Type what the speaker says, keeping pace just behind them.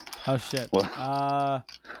Oh shit. What?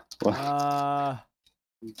 What?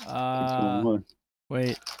 What?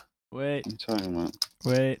 Wait. What are you talking about?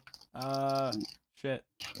 Shit.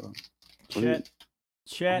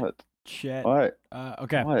 What? Shit. What?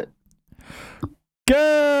 Okay. What?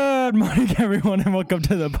 Good morning, everyone, and welcome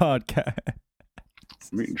to the podcast.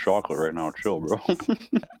 I'm eating chocolate right now. Chill, bro.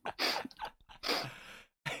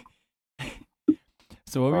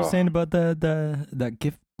 So what were you saying about that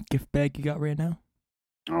gift bag you got right now?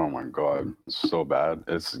 Oh my god, it's so bad.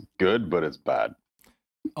 It's good, but it's bad.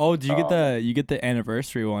 Oh, do you get the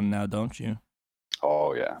anniversary one now, don't you?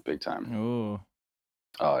 Oh yeah, big time. Oh.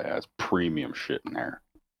 Oh yeah, it's premium shit in there.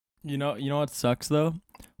 You know what sucks though?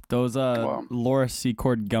 Those Wow. Laura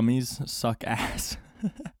Secord gummies suck ass.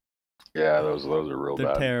 Yeah, those are real They're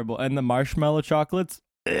bad. terrible. And the marshmallow chocolates,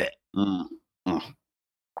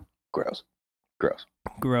 Gross.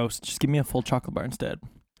 gross. Just give me a full chocolate bar instead.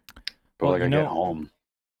 But Well, like you I know- get home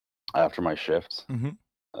after my shifts. Mhm.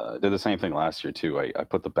 Did the same thing last year too. I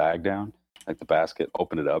put the bag down, like the basket,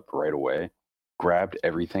 opened it up right away, grabbed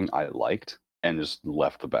everything I liked, and just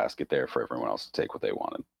left the basket there for everyone else to take what they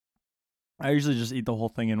wanted. I usually just eat the whole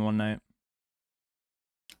thing in one night.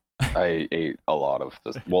 I ate a lot of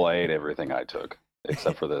this. Well, I ate everything I took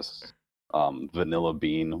except for this vanilla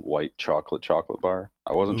bean white chocolate bar.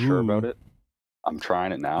 I wasn't sure about Ooh. it. I'm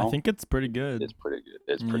trying it now. I think it's pretty good. It's pretty good.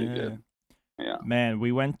 It's pretty good. Yeah. Man,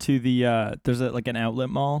 we went to the there's like an outlet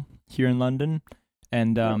mall here in London,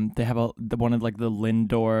 and they have one of like the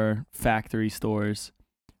Lindor factory stores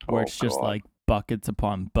where it's just God. like buckets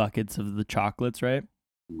upon buckets of the chocolates, right?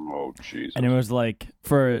 Oh Jesus. And it was like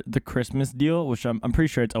for the Christmas deal, which I'm pretty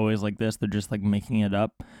sure it's always like this. They're just like making it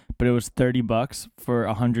up, but it was $30 for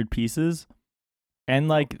 100 pieces, and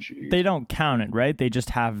like they don't count it, right? They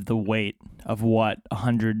just have the weight of what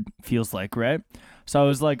 100 feels like, right? So I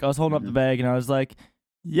was holding up the bag and I was like,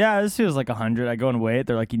 yeah, this feels like 100. I go and weigh it.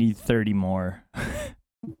 They're like, you need 30 more. So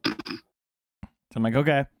I'm like,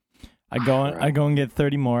 okay. I go and get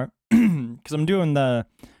 30 more because I'm doing the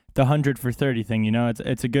 100 for 30 thing. You know,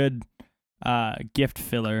 it's a good gift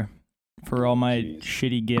filler for all my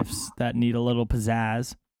shitty gifts that need a little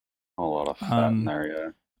pizzazz. A lot of fat in there,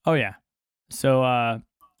 yeah. Oh yeah. So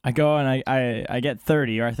I go and I get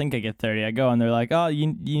 30, or I think I get 30. I go and they're like, oh, you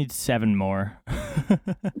need 7 more.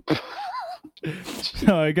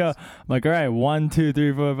 So I go, I'm like, all right, 1, 2,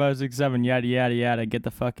 3, 4, 5, 6, 7, yada yada yada. Get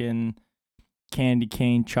the fucking candy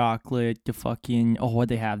cane chocolate. The fucking what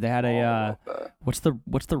they have? They had a what's the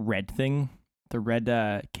red thing? The red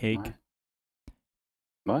cake.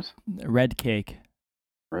 What? Red cake.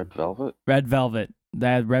 Red velvet. Red velvet. They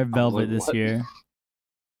had red velvet this what? year.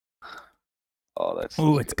 Oh, that's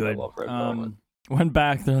it's good. I love red velvet. Went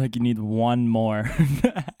back. They're like, you need 1 more.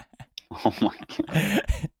 Oh my god.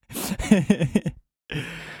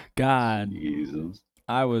 God. Jesus.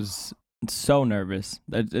 I was so nervous.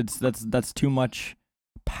 That's too much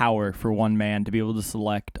power for one man to be able to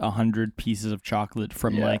select 100 pieces of chocolate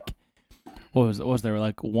from like what was there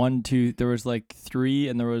like 1, 2? There was like 3,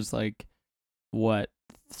 and there was like what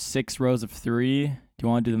 6 rows of 3. Do you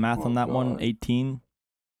want to do the math on that one? 18.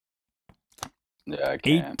 Yeah, I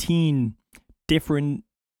can. 18 different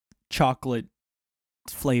chocolate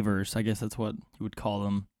flavors. I guess that's what you would call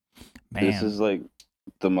them. Man, This is like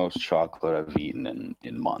the most chocolate I've eaten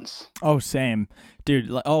in months. Oh, same,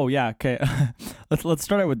 dude. Oh yeah. Okay. let's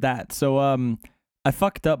start out with that. So I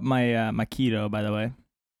fucked up my my keto, by the way.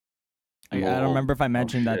 I don't remember if I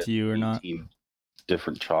mentioned that to you or not.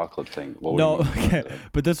 Different chocolate thing. No, okay,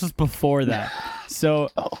 but this was before that. So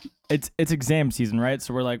it's exam season, right?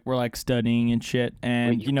 So we're like studying and shit,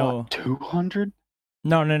 and wait, you know, 200.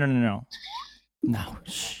 No. No,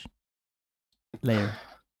 shh. Later.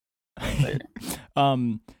 But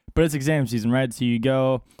it's exam season, right? So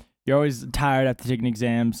you're always tired after taking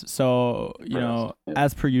exams. So, you know,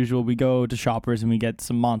 as per usual, we go to Shoppers and we get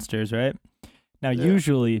some monsters, right? Now,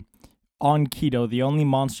 usually on keto, the only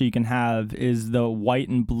monster you can have is the white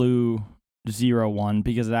and blue 0 one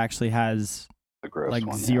because it actually has like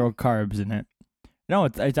one, 0 carbs in it. No,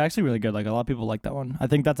 it's actually really good. Like a lot of people like that one. I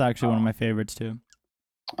think that's actually one of my favorites too.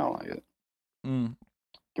 I don't like it. Give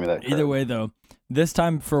me that. Either way, though, this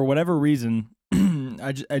time for whatever reason,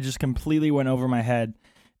 I just completely went over my head,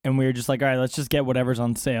 and we were just like, all right, let's just get whatever's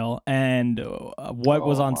on sale. And what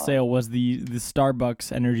was on sale was the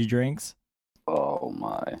Starbucks energy drinks. Oh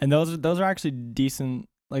my! And those are actually decent.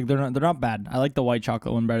 Like they're not bad. I like the white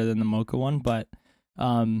chocolate one better than the mocha one, but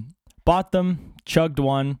bought them, chugged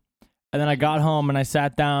one, and then I got home and I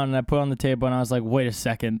sat down and I put it on the table and I was like, wait a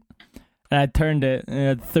second. And I turned it and it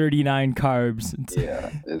had 39 carbs.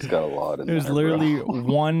 Yeah, it's got a lot in there. It was literally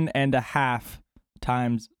 1.5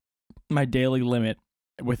 times my daily limit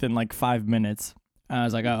within like 5 minutes. I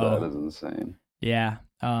was like, That oh, is insane. yeah.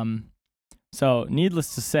 So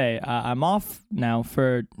needless to say, I'm off now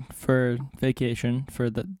for vacation for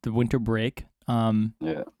the winter break.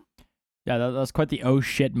 Yeah. Yeah, that was quite the oh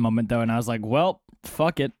shit moment though, and I was like, well,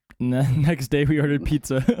 fuck it. And the next day we ordered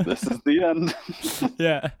pizza. This is the end.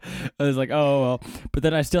 Yeah, I was like, oh well. But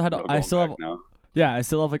then I still had, No I going still have, back now. yeah, I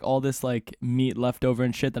still have like all this like meat left over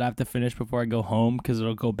and shit that I have to finish before I go home because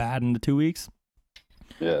it'll go bad in the 2 weeks.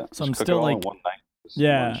 Yeah. So Just I'm cook still it all in like, one night. Just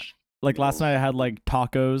yeah, munch like last meals. night I had like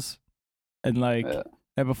tacos, and like Yeah.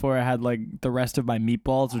 and before I had like the rest of my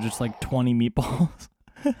meatballs, which is like 20 meatballs.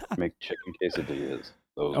 Make chicken quesadillas.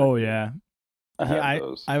 Those Oh are good. yeah. I have Yeah,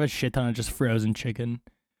 those. I have a shit ton of just frozen chicken.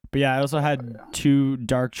 But yeah, I also had yeah. 2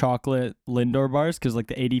 dark chocolate Lindor bars because like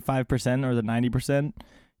the 85% or the 90%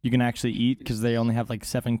 you can actually eat because they only have like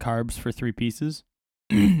 7 carbs for 3 pieces.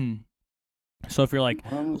 So if you're like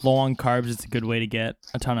low on carbs, it's a good way to get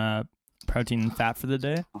a ton of protein and fat for the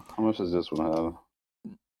day. How much does this one have?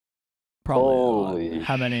 Probably a lot. Holy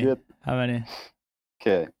How many? shit. How many?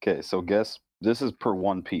 Okay. So guess this is per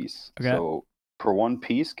one piece. Okay. So per one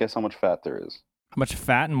piece, guess how much fat there is. How much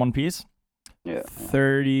fat in one piece? Yeah.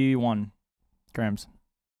 31 grams.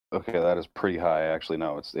 Okay, that is pretty high. Actually,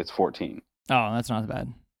 no, it's 14. Oh, that's not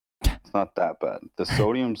bad. It's not that bad. The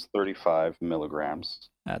sodium's 35 milligrams.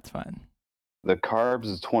 That's fine. The carbs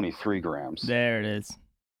is 23 grams. There it is.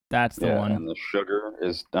 That's the one. And the sugar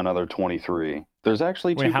is another 23. There's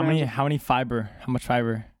actually 2 Wait, how grams. many fiber? How much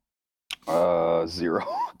fiber? 0.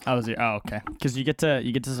 Oh, okay. Because you get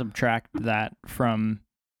to subtract that from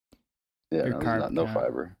Yeah, your no, carb there's no count.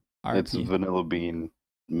 fiber. RP. It's vanilla bean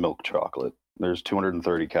milk chocolate. There's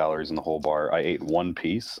 230 calories in the whole bar. I ate one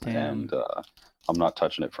piece, Damn. and I'm not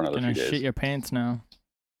touching it for another Gonna few days. shit your pants now.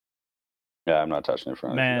 Yeah, I'm not touching it for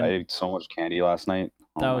another few Man. I ate so much candy last night.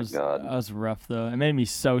 Oh That my was god. that was rough though. It made me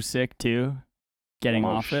so sick too. Getting Oh,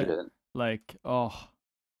 off shit. it. Like, oh,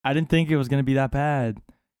 I didn't think it was gonna be that bad.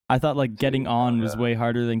 I thought like getting on was way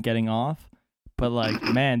harder than getting off. But like,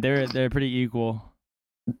 man, they're pretty equal.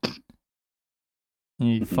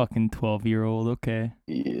 You fucking 12-year-old, okay.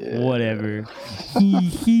 Yeah. Whatever.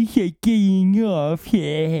 He getting off,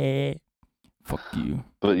 yeah. Fuck you.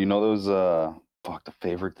 But you know those the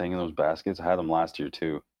favorite thing in those baskets? I had them last year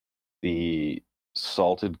too. The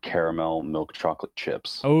salted caramel milk chocolate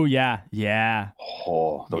chips. Oh yeah, yeah.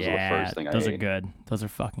 Oh, those are the first thing I ate. Those are good. Those are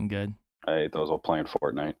fucking good. I ate those while playing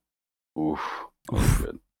Fortnite. Oof. That was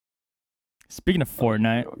good. Speaking of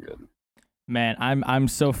Fortnite, Real good. man, I'm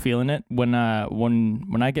so feeling it when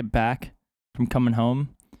I get back from coming home.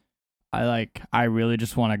 I really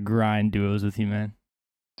just want to grind duos with you, man.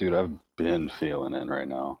 Dude, I've been feeling it right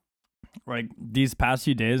now. Like these past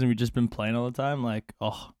few days, and we've just been playing all the time. Like,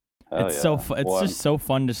 oh, Hell it's yeah. so fun. It's just so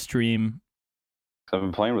fun to stream. I've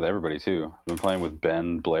been playing with everybody too. I've been playing with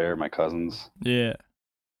Ben, Blair, my cousins. Yeah.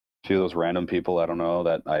 A few of those random people I don't know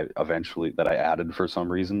that I added for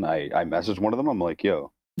some reason. I messaged one of them. I'm like,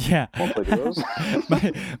 yo, Yeah. wanna play duos?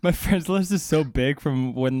 my friends list is so big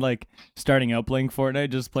from when like starting out playing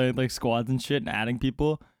Fortnite, just playing like squads and shit and adding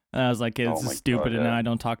people. And I was like, Oh it's my stupid, God, and now yeah. I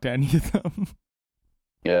don't talk to any of them.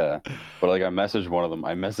 Yeah, but like I messaged one of them.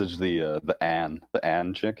 I messaged the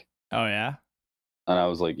Ann chick, Oh yeah. and I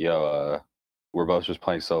was like, yo, we're both just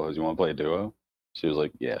playing solos. You want to play a duo? She was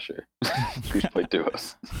like, yeah, sure. We should play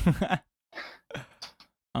duos.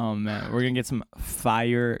 Oh man, we're gonna get some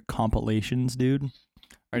fire compilations, dude.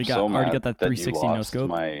 Already I'm so got mad that that you 360 no lost scope.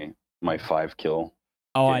 my 5 kill.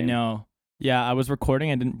 Oh, I game. know. Yeah, I was recording.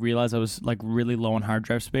 I didn't realize I was like really low on hard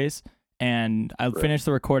drive space, and I finished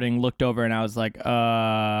the recording, looked over, and I was like,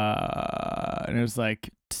 and it was like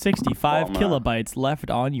 65 Well, I'm gonna- kilobytes left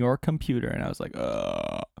on your computer, and I was like,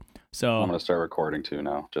 So I'm gonna start recording too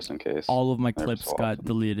now, just in case. all of my Every clips so got often.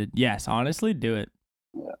 deleted. Yes, honestly, do it.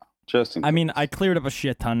 Just in I mean, case. I cleared up a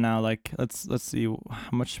shit ton now. Like, let's see,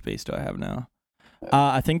 how much space do I have now? Yeah.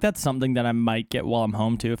 I think that's something that I might get while I'm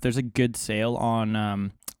home too. If there's a good sale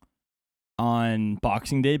on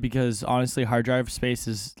Boxing Day, because honestly, hard drive space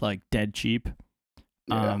is like dead cheap.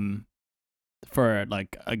 Yeah. For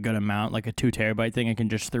like a good amount, like a 2 terabyte thing, I can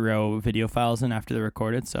just throw video files in after they're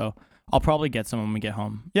recorded. So I'll probably get some when we get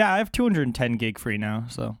home. Yeah, I have 210 gig free now,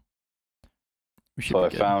 so we should So be I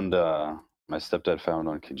good. found my stepdad found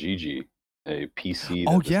on Kijiji a PC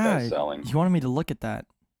that Oh this yeah, guy's selling. you wanted me to look at that.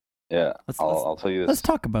 Yeah, Let's I'll tell you this. let's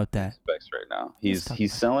talk about that. Specs right now. Let's talk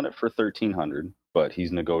He's about selling it for 1,300, but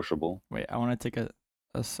he's negotiable. Wait, I want to take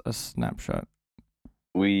a snapshot.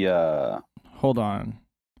 We Hold on.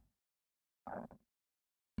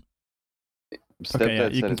 stepdad yeah,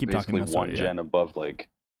 you said can it's keep talking basically now, sorry, one yeah. gen above like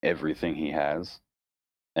everything he has.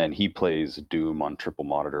 and he plays Doom on triple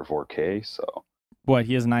monitor 4K. So What,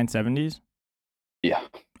 he has 970s? yeah,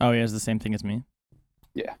 Oh, he has the same thing as me?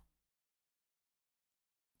 yeah.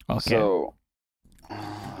 Okay. So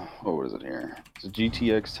what is it here? It's a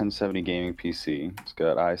GTX 1070 gaming PC. It's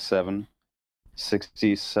got i7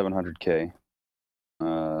 6700K,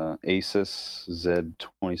 Asus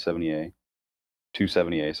Z2070A,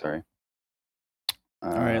 270A. Sorry.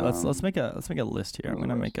 All right, let's make a list here. I'm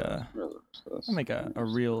gonna make a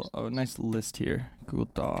nice list here. Google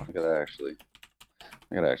Doc. I gotta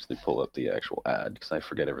actually pull up the actual ad because I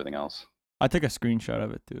forget everything else. I took a screenshot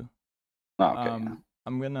of it too. Oh, okay.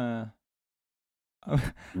 I'm gonna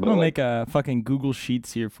But make a fucking Google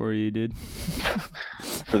Sheets here for you, dude.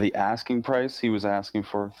 for the asking price, he was asking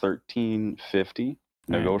for $1350,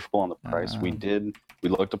 negotiable on the price. We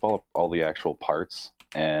looked up all the actual parts,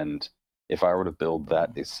 and if I were to build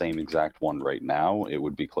the same exact one right now, it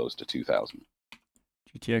would be close to 2,000.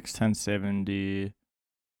 GTX 1070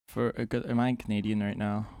 for am I in Canadian right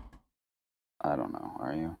now? I don't know.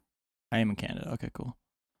 Are you? I am in Canada. Okay, cool.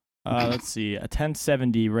 Let's see. A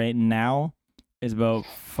 1070 right now is about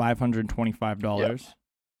 $525.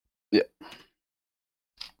 Yeah.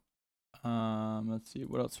 Let's see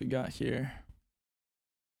what else we got here.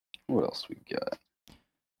 What else we got?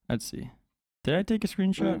 Let's see. Did I take a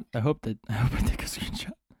screenshot? I hope I take a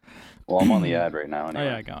screenshot. Well, I'm on the ad right now. Anyway. Oh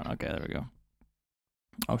yeah, going. Okay, there we go.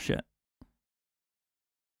 Oh shit.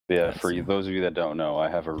 Yeah, Let's for see. those of you that don't know, I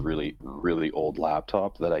have a really, really old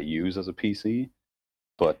laptop that I use as a PC.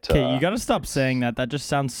 But okay, you gotta stop saying that. That just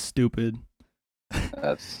sounds stupid.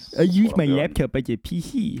 That's. I use my laptop as a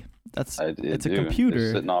PC. It's a computer.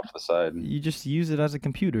 It's sitting off to the side. You just use it as a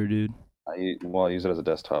computer, dude. I use it as a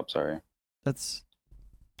desktop. Sorry.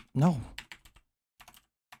 No.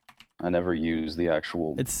 I never use the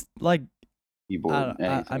actual. It's like keyboard.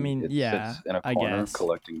 I mean, it yeah, sits in a I corner guess.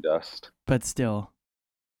 collecting dust. But still.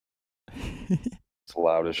 It's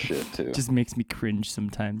loud as shit too. Just makes me cringe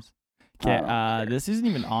sometimes. Okay, this isn't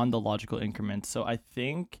even on the logical increment, so I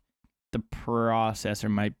think the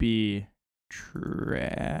processor might be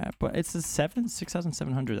but it's a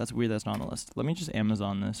 6700. That's weird. That's not on the list. Let me just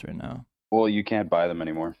Amazon this right now. Well, you can't buy them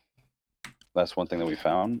anymore. That's one thing that we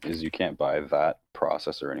found is you can't buy that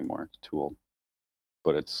processor anymore. It's too old,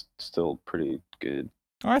 but it's still pretty good.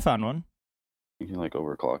 Oh, I found one. You can like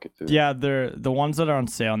overclock it too. Yeah, the ones that are on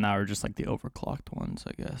sale now are just like the overclocked ones,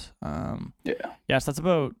 I guess. Yeah. Yes, that's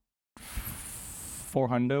about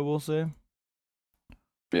 400, we'll say.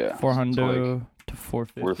 Yeah. 400 so to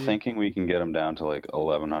 450. we're thinking we can get them down to like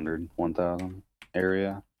 1,100, 1,000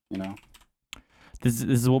 area. You know. This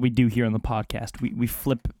is what we do here on the podcast. We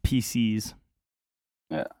flip PCs.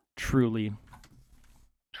 Yeah. Truly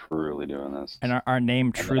doing this. And our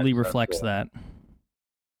name truly reflects that.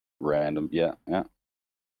 Random. Yeah.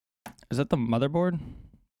 Is that the motherboard?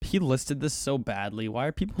 He listed this so badly. Why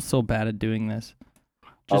are people so bad at doing this?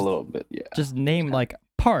 A little bit, yeah. Just name like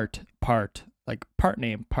part, like part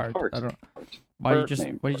name, part. I don't. Why do you just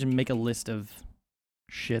make a list of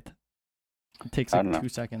shit? It takes like 2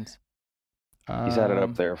 seconds. He's had it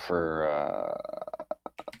up there for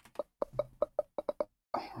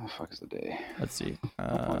what the fuck is the day? Let's see.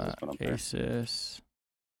 Asus.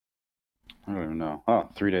 I don't even know. Oh,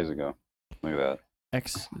 3 days ago. Look at that.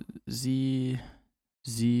 XZ.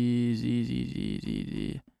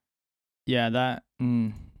 Yeah, that.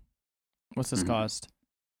 What's this cost?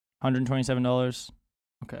 $127.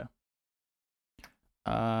 Okay.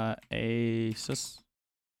 Asus.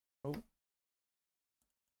 Oh.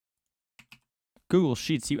 Google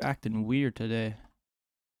Sheets, you acting weird today.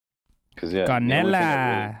 Cause yeah.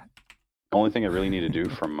 Canela. The only thing I really need to do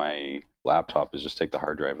from my laptop is just take the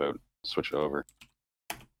hard drive out, switch it over.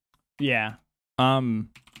 Yeah. I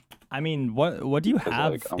mean, what do you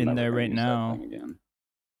have in there right now?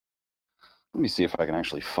 Let me see if I can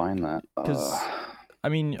actually find that. Because I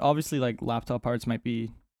mean, obviously, like laptop parts might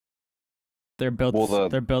be they're built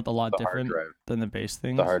a lot different than the base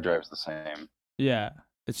things. The hard drive's the same. Yeah,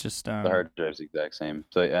 it's just the hard drive's the exact same.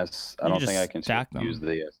 So yes, I don't think I can use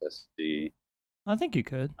the SSD. I think you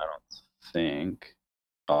could. I don't think.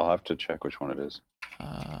 I'll have to check which one it is.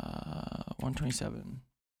 127.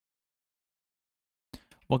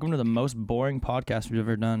 Welcome to the most boring podcast we've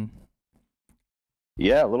ever done.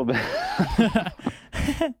 Yeah, a little bit.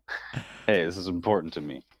 Hey, this is important to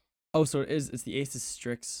me. Oh, so it's the Asus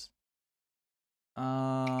Strix.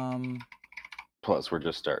 Plus, we're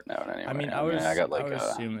just starting out anyway. I mean, I would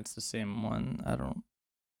assume it's the same one. I don't.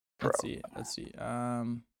 Let's see.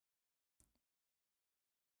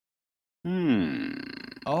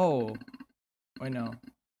 Oh, wait, no.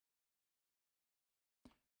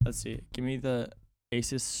 Let's see. Give me the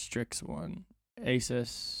Asus Strix one.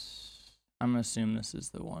 Asus. I'm gonna assume this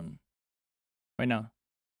is the one. Wait, no.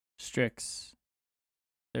 Strix.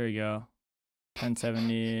 There we go.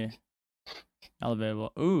 1070.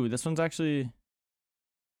 Elevatable. Ooh, this one's actually.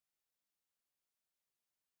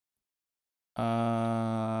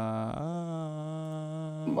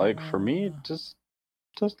 Like for me, it just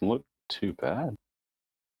doesn't look too bad.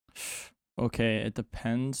 Okay, it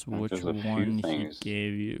depends which one he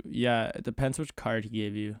gave you. Yeah, it depends which card he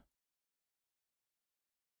gave you.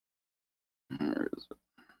 Where is it?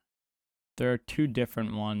 There are two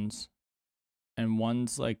different ones, and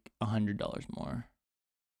one's like $100 more.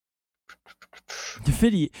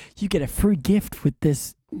 Nvidia, you get a free gift with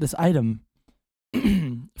this item.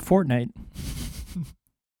 Fortnite.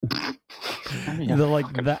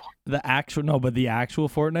 The actual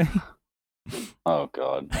Fortnite. Oh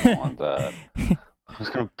god, I don't want that. Who's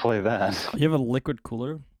gonna play that? You have a liquid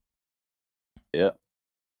cooler? Yeah.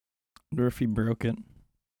 Wonder if he broke it.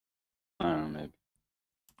 I don't know, maybe.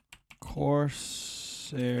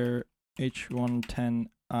 Corsair H110i.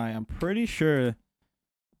 I'm pretty sure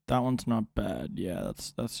that one's not bad. Yeah,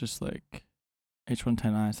 that's just like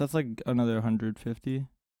H110i. So that's like another 150.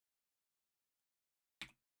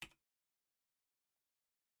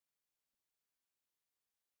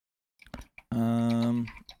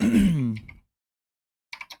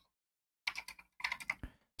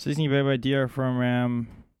 Disney by DR from RAM.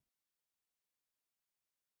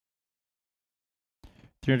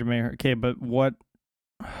 300 megahertz. Okay, but what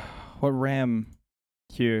RAM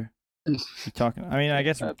here you talking? I mean, I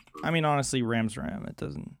guess. I mean, honestly, RAM's RAM. It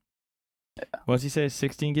doesn't. Yeah. What's he say?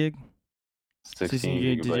 16 gig. 16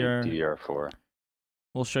 gig DDR4.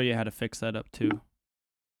 We'll show you how to fix that up too.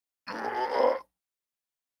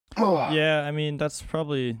 Yeah, I mean that's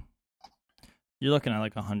probably you're looking at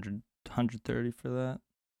like 100, 130 for that.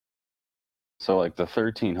 So like the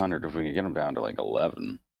 1300, if we could get them down to like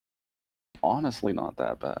 11, honestly, not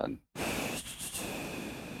that bad.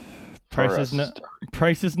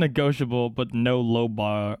 Price is negotiable, but no low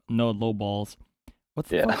balls. What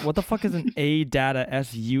the fuck is an ADATA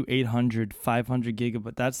SU800 500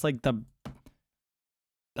 gigabyte? That's like that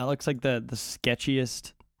looks like the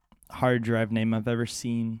sketchiest hard drive name I've ever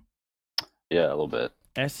seen. Yeah, a little bit.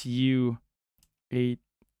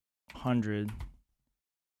 SU800.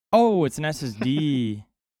 Oh, it's an SSD.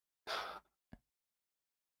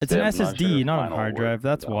 It's an SSD, not a hard drive.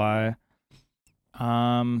 That's why.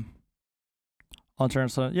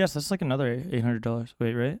 Alternative. Yes, that's like another $800.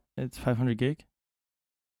 Wait, right? It's 500 gig.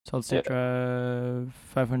 Solid state drive,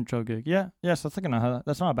 512 gig. Yeah, yes, that's like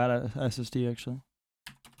that's not a bad SSD actually.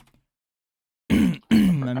 I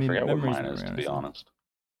forget what mine is, to be honest.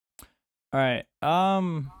 All right.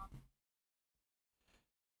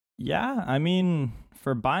 Yeah, I mean,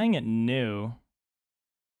 for buying it new.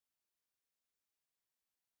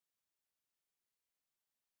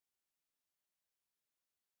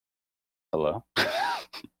 Hello?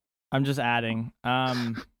 I'm just adding.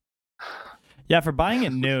 Yeah, for buying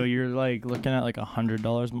it new, you're like looking at like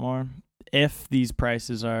 $100 more. If these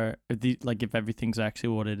prices are, if everything's actually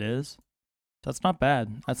what it is, that's not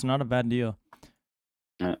bad. That's not a bad deal.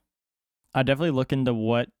 Yeah. I definitely look into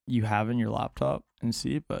what you have in your laptop and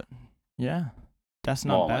see, but yeah, that's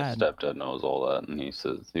not bad. My stepdad knows all that, and he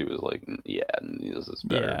says he was like, yeah, and this is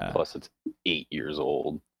better. Yeah. Plus, it's 8 years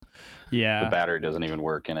old. Yeah. The battery doesn't even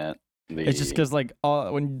work in it. It's just because like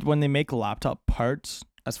when they make laptop parts,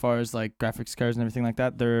 as far as like graphics cards and everything like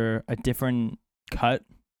that, they're a different cut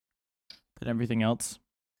than everything else.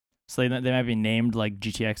 So they might be named like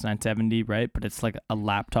GTX 970, right? But it's like a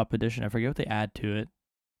laptop edition. I forget what they add to it,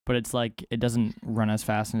 but it's like it doesn't run as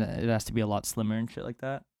fast, and it has to be a lot slimmer and shit like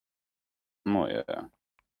that. Oh yeah.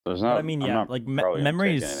 There's not. But I mean, yeah, like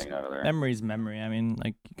memory's memory. I mean,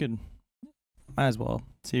 like you could might as well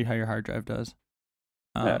see how your hard drive does.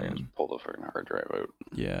 Yeah, just pull the freaking hard drive out.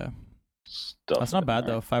 Yeah. That's not bad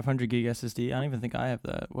though. 500 gig SSD. I don't even think I have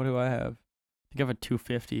that. What do I have? I think I have a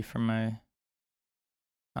 250 for my.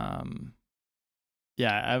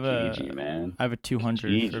 Yeah, I have a. GG, man. I have a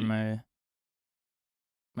 200 for my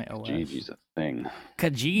OS. GG's a thing.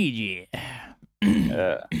 Kijiji.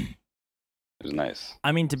 Yeah. It was nice.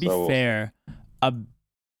 I mean, to be fair,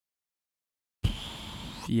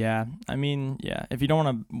 yeah. I mean, yeah. If you don't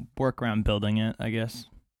want to work around building it, I guess.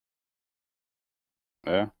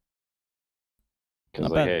 Yeah.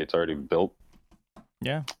 Because like, hey, it's already built.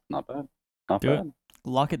 Yeah. Not bad. Not Do bad. It.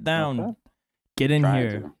 Lock it down. Get in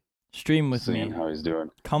here. Stream with me. Seeing how he's doing.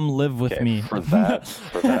 Come live with me. For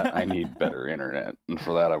that, I need better internet, and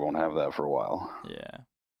for that, I won't have that for a while. Yeah.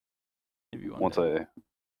 Maybe once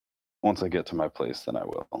I get to my place, then I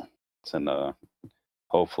will. It's in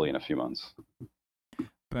hopefully in a few months.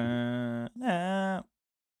 I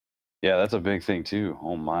Yeah, that's a big thing too.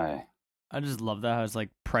 Oh my. just love that how it's like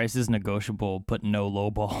price is negotiable, but no low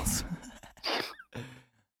balls.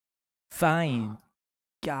 Fine.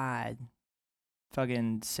 God.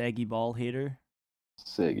 Fucking saggy ball hater.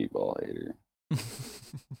 Siggy ball hater.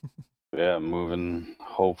 Yeah,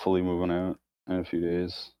 hopefully moving out in a few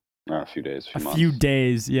days. Not a few days, A months. few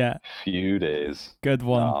days, yeah. Few days. Good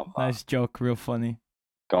one. No, Nice joke, real funny.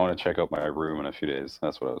 Going to check out my room in a few days.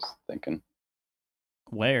 That's what I was thinking.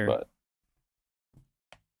 Where? But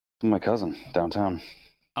my cousin downtown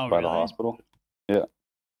Oh, by really? the hospital. Yeah.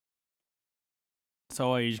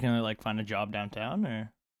 So are you just gonna like find a job downtown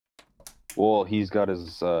or? Well, he's got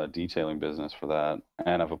his detailing business for that,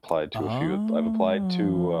 and I've applied to a few. I've applied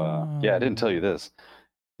to. Yeah, I didn't tell you this.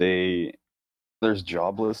 There's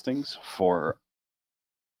job listings for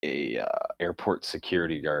a airport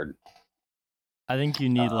security guard. I think you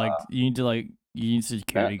need you need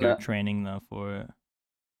security guard training though for it.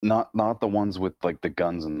 Not the ones with like the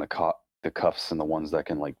guns and the cuffs and the ones that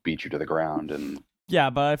can like beat you to the ground and. Yeah,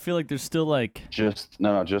 but I feel like there's still like just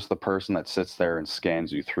the person that sits there and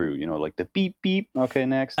scans you through. You know, like the beep beep. Okay,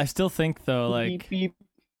 next. I still think though, like beep beep.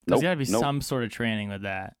 There's gotta be some sort of training with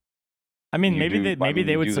that. I mean, maybe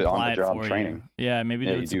they would supply it for you. Yeah, maybe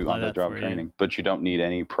they would supply that for you. But you don't need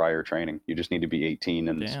any prior training. You just need to be 18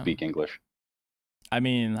 and speak English. I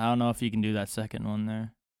mean, I don't know if you can do that second one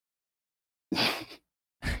there.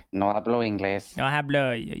 No hablo inglés. No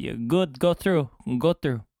hablo. You're good. Go through.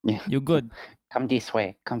 Yeah. You're good. Come this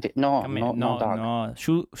way. No, dog. No.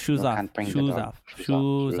 Shoes off.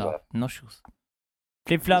 Shoes off. No shoes.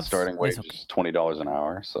 Flip flops. Starting wage is $20 an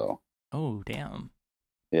hour. So. Oh damn.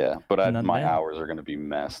 Yeah, but my hours are gonna be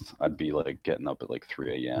messed. I'd be like getting up at like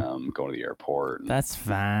 3 a.m., going to the airport. That's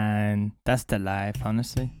fine. That's the life,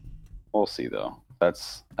 honestly. We'll see though.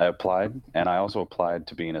 I applied, and I also applied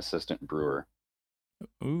to be an assistant brewer.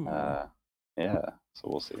 Ooh. Yeah. So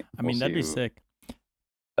we'll see. I mean, that'd be sick.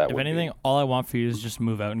 If anything, all I want for you is just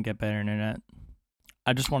move out and get better internet.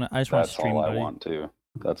 I just want to stream. That's all I want to.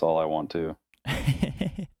 That's all I want to.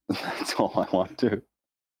 That's all I want to.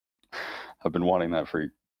 I've been wanting that for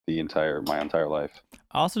my entire life.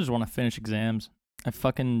 I also just want to finish exams. I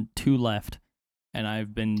fucking 2 left, and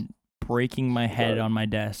I've been breaking my head on my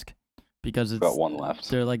desk because it's got 1 left.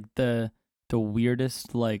 They're like the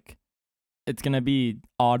weirdest, like it's gonna be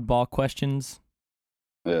oddball questions.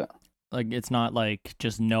 Yeah. Like it's not like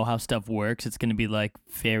just know how stuff works. It's gonna be like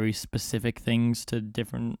very specific things to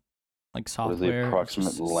different like software. What is the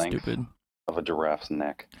approximate length of a giraffe's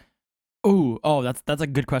neck? Oh, that's a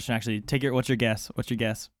good question actually. What's your guess?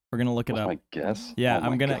 We're gonna look it up. My guess? Yeah,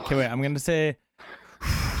 I'm gonna say.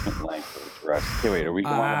 Okay, wait, are we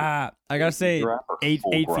going? I gotta say 8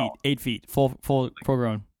 feet. 8 feet. Full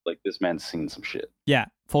grown. Like this man's seen some shit. Yeah,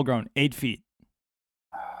 full grown. 8 feet.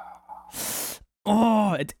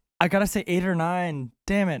 Oh, I gotta say 8 or 9.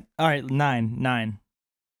 Damn it. All right, 9.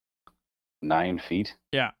 9 feet?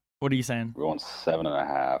 Yeah. What are you saying? We're going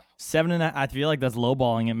 7.5. 7.5. I feel like that's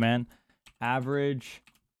lowballing it, man. Average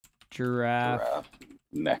giraffe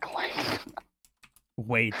neck length.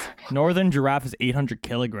 Weight. Northern giraffe is 800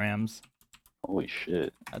 kilograms. Holy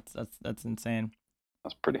shit. That's insane.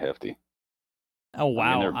 That's pretty hefty. Oh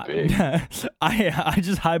wow. I mean, they're big. I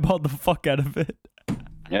just highballed the fuck out of it.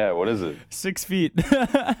 Yeah, what is it? 6 feet.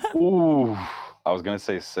 Ooh. I was gonna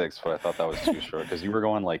say 6, but I thought that was too short because you were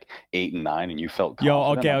going like 8 and 9, and you felt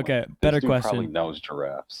confident. Yo, okay. Better question. Probably knows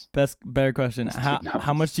giraffes. Better question.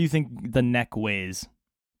 How much do you think the neck weighs?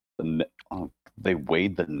 They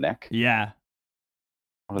weighed the neck? Yeah.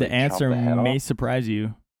 The answer may surprise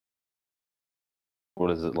you. What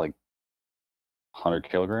is it, like 100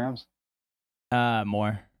 kilograms?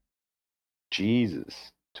 More.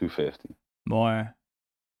 Jesus. 250. More.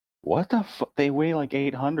 What the fuck? They weigh like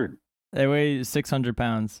 800. They weigh 600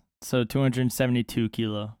 pounds, so 272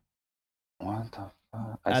 kilo. What the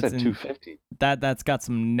fuck? I said 250. That's got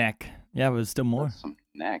some neck. Yeah, but it's still more. That's some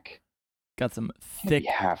neck. Got some thick.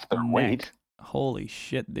 Half the weight. Holy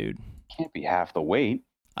shit, dude. Can't be half the weight.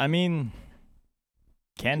 I mean,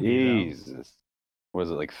 can be. Jesus.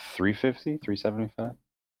 Was it like 350, 375?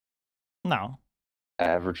 No.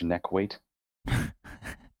 Average neck weight.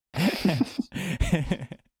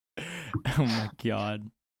 Oh my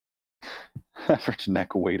god. Average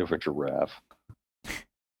neck weight of a giraffe.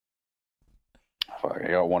 Fuck,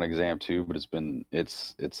 I got 1 exam too, but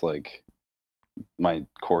it's like my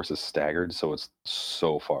course is staggered, so it's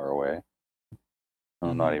so far away.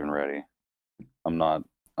 I'm not even ready. I'm not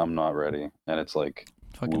ready, and it's like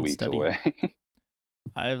fucking weeks away.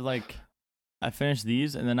 I have like I finish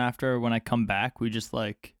these, and then after when I come back, we just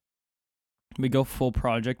like we go full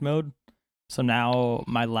project mode. So now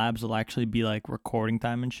my labs will actually be like recording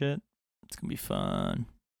time and shit. It's gonna be fun.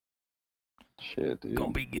 Shit, dude.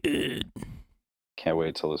 Gonna be good. Can't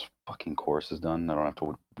wait till this fucking course is done. I don't have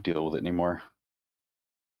to deal with it anymore.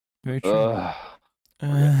 Very true. We're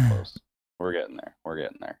getting close. We're getting there. We're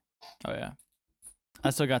getting there. Oh yeah.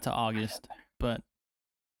 I still got to August, but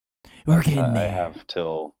we're getting I there. have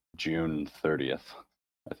till June 30th,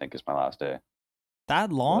 I think is my last day.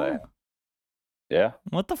 That long? Yeah.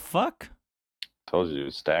 What the fuck? Told you,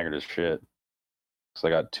 it's staggered as shit. Because I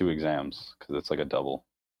got 2 exams, because it's like a double.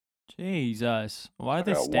 Jesus. Why I are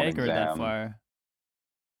they got one staggered that exam. far?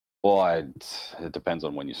 Well, it depends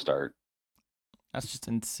on when you start. That's just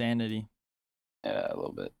insanity. Yeah, a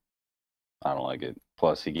little bit. I don't like it.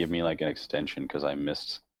 Plus, he gave me like an extension because I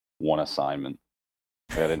missed one assignment.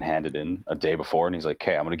 I didn't hand it in a day before, and he's like,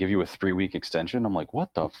 "Okay, I'm gonna give you a 3-week extension." I'm like,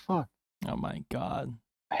 "What the fuck?" Oh my god.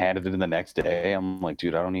 I handed it in the next day. I'm like,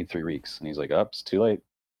 "Dude, I don't need 3 weeks." And he's like, "Up, it's too late.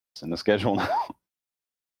 It's in the schedule now."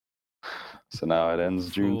 So now it ends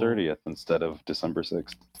June Fool. 30th instead of December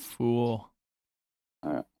 6th. Fool.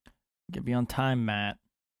 Alright. Get me on time, Matt.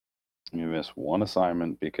 You miss one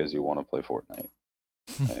assignment because you want to play Fortnite.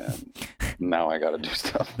 And now I gotta do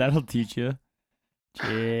stuff. That'll teach you.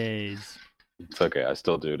 Jeez. It's okay. I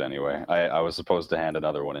still do it anyway. I was supposed to hand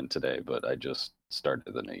another one in today, but I just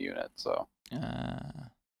started the new unit, so.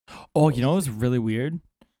 Oh, you know what was really weird?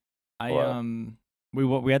 What?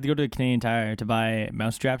 We had to go to Canadian Tire to buy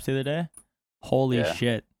mouse straps the other day. Holy Yeah.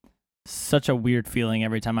 shit. Such a weird feeling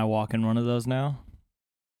every time I walk in one of those now.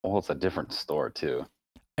 Well, it's a different store too.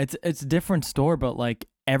 It's a different store, but like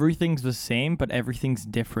everything's the same, but everything's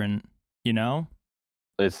different, you know?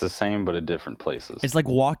 It's the same, but at different places. It's like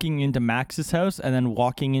walking into Max's house and then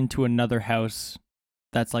walking into another house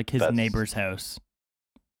that's like his neighbor's house.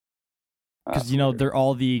 Because, you know, they're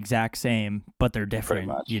all the exact same, but they're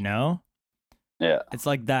different, you know? Yeah. It's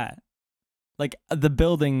like that. Like the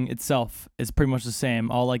building itself is pretty much the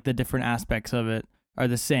same. All like the different aspects of it are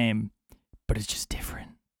the same, but it's just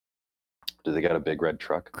different. Do they got a big red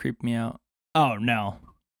truck? Creep me out. Oh, no.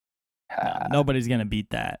 No, nobody's going to beat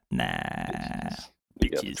that. Nah.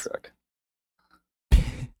 Bitches. Truck.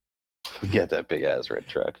 Get that big ass red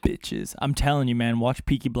truck. Bitches. I'm telling you, man, watch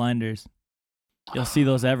Peaky Blinders. You'll see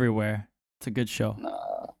those everywhere. It's a good show.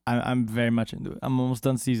 Nah. I'm very much into it. I'm almost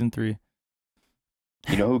done season 3.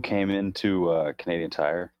 You know who came into Canadian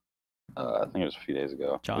Tire? I think it was a few days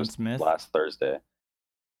ago. John Smith? Last Thursday.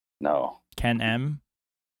 No. Ken M?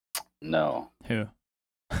 No. Who?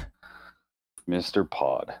 Mr.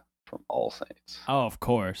 Pod from All Saints. Oh, of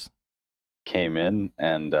course. Came in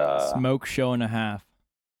and smoke show and a half.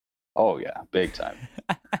 Oh yeah, big time.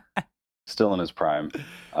 Still in his prime.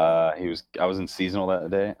 I was in seasonal that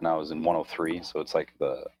day and I was in 103, so it's like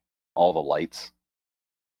all the lights.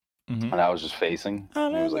 Mm-hmm. And I was just facing.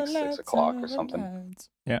 And it was like 6 o'clock or something.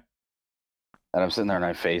 Yeah. And I'm sitting there and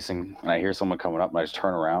I'm facing and I hear someone coming up and I just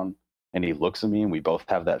turn around and he looks at me and we both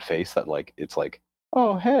have that face that like it's like,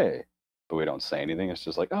 "Oh hey," but we don't say anything. It's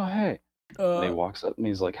just like, "Oh hey." And he walks up and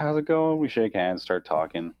he's like, "How's it going?" We shake hands, start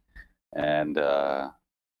talking, and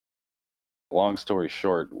long story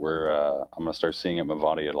short, I'm gonna start seeing him at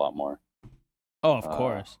Mavati a lot more. Oh, of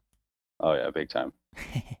course. Oh yeah, big time.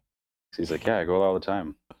 He's like, "Yeah, I go all the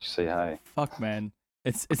time. Just say hi." Fuck, man,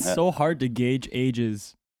 it's so hard to gauge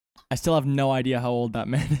ages. I still have no idea how old that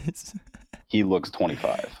man is. He looks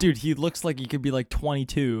 25. Dude, he looks like he could be like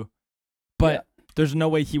 22, but there's no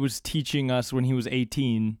way he was teaching us when he was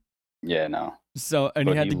 18. Yeah, no. So, and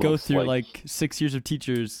but he had to go through like 6 years of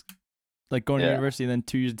teachers, like going to university and then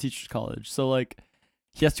 2 years of teachers college. So like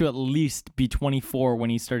he has to at least be 24 when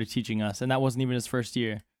he started teaching us. And that wasn't even his first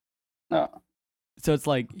year. No. So it's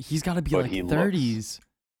like, he's got to be like 30s.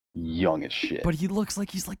 Young as shit. But he looks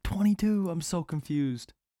like he's like 22. I'm so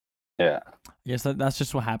confused. Yeah. I guess that's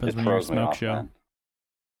just what happens when you're a smoke show. Man.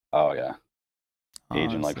 Oh yeah.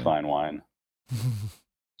 Aging like fine wine.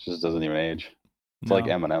 Just doesn't even age. It's like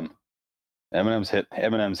Eminem. Eminem's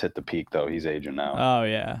hit the peak though. He's aging now. Oh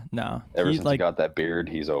yeah, no. Ever since he got that beard,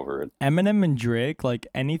 he's over it. Eminem and Drake, like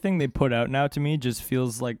anything they put out now to me just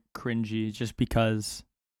feels like cringy just because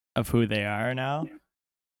of who they are now.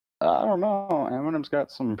 I don't know. Eminem's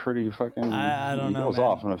got some pretty fucking. I don't know. He goes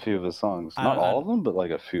off in a few of his songs. Not all of them, but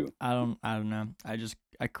like a few. I don't know.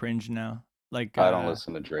 I cringe now. Like I don't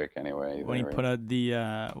listen to Drake anyway. Either, when he put out the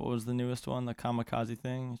what was the newest one, the Kamikaze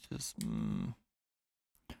thing? It's just.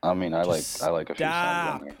 I mean, I like a few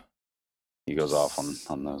songs on there. He goes off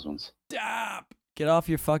on those ones. Stop! Get off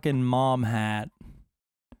your fucking mom hat.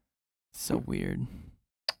 So weird.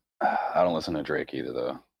 I don't listen to Drake either,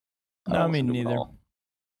 though. No, I mean neither.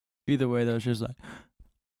 Either way, though, it's just like,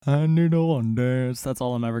 I need a one dance. That's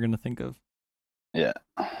all I'm ever gonna think of. Yeah.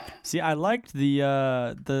 See, I liked the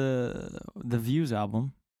Views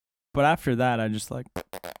album, but after that, I just like,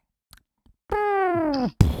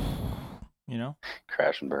 you know,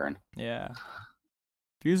 Crash and burn. Yeah.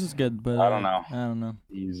 Views is good, but I don't know. I don't know.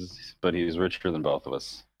 He's richer than both of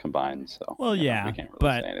us combined. So well, yeah, we can't really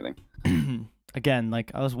but say anything. Again,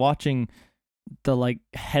 like I was watching the like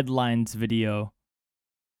headlines video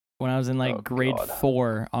when I was in like grade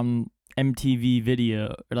 4 on MTV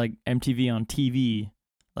video, or like MTV on TV.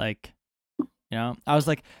 Like, you know, I was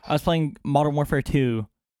playing Modern Warfare 2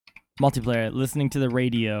 multiplayer, listening to the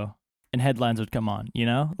radio, and headlines would come on. You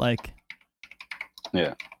know, like,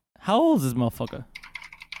 yeah. How old is this motherfucker?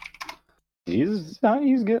 He's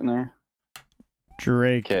getting there.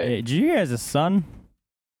 Drake. Hey, did you hear he has a son?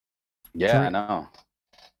 Yeah, Drake. I know.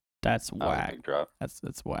 That's whack.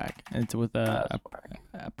 That's whack. And it's with a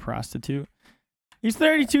prostitute. He's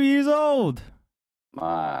 32 years old.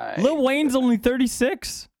 Lil Wayne's only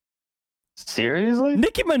 36. Seriously?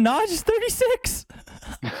 Nicki Minaj is 36.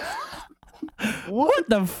 What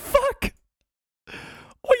the fuck?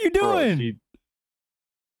 What are you doing?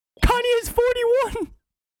 Kanye is 41.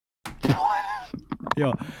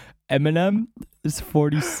 Yo, Eminem is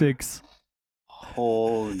 46.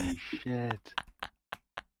 Holy shit.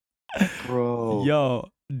 Bro. Yo,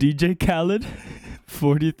 DJ Khaled,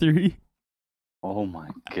 43. Oh my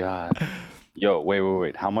god. Yo,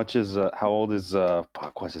 wait. How old is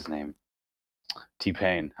fuck, what's his name?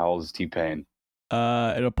 T-Pain. How old is T-Pain?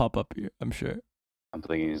 It'll pop up here, I'm sure. I'm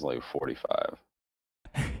thinking he's like 45.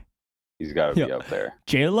 He's got to be up there.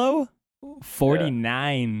 J-Lo?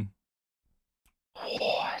 49. Yeah.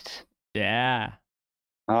 What? Yeah.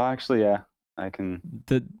 Oh, actually, yeah. I can.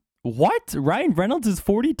 What? Ryan Reynolds is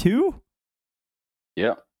 42?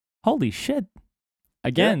 Yeah. Holy shit.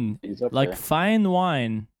 Again, yeah, he's up like there. Fine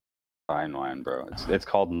wine. Fine wine, bro. It's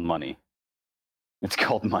called money. It's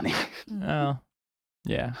called money. Oh.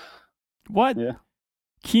 Yeah. What? Yeah.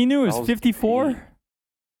 Keanu is 54?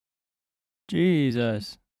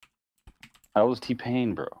 Jesus. How old is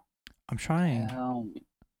T-Pain, bro? I'm trying. Tell me.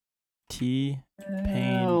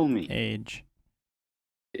 T-Pain age.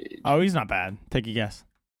 Oh, he's not bad. Take a guess.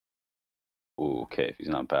 Ooh, okay. If he's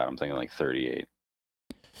not bad, I'm thinking like 38.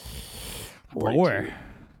 42. Lower.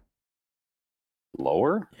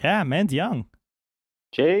 Lower? Yeah, man's young.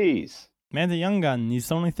 Jeez. Man's a young gun.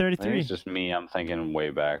 He's only 33. It's just me. I'm thinking way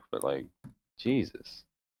back, but like, Jesus.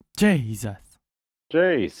 Yeah,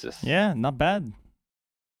 not bad.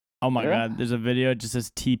 Oh my god, there's a video. It just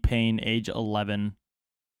says T-Pain, age 11.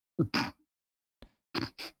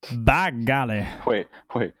 By golly. Wait.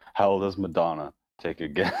 How old is Madonna? Take a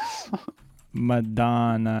guess.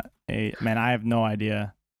 Madonna. Man, I have no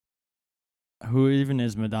idea. Who even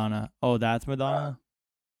is Madonna? Oh, that's Madonna?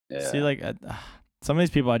 Yeah. See, like, some of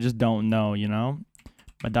these people I just don't know, you know?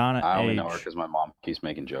 Madonna I only know her because my mom keeps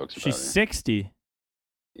making jokes about She's her. 60.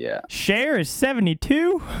 Yeah. Cher is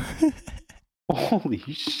 72. Holy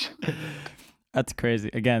shit. That's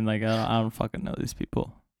crazy. Again, like, I don't fucking know these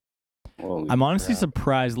people. Holy I'm honestly crap.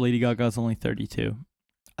 surprised Lady Gaga's only 32.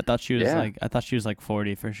 I thought she was like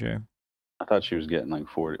 40 for sure. I thought she was getting like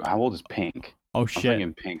 40. How old is Pink? Oh I'm shit.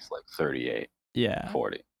 thinking Pink's like 38. Yeah.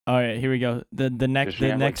 40. All right, here we go. The next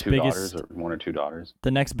like two biggest daughters or one or two daughters.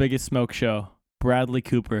 The next biggest smoke show. Bradley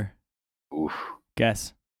Cooper. Oof.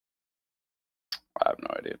 Guess. I have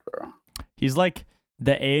no idea, bro. He's like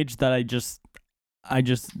the age that I just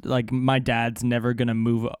like, my dad's never gonna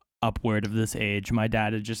move upward of this age. My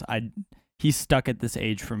dad is just he's stuck at this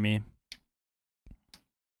age for me.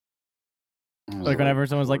 Like whenever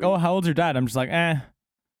someone's 40. Like, "Oh, how old's your dad?" I'm just like,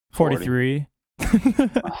 43.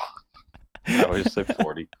 I always say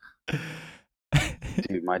 40.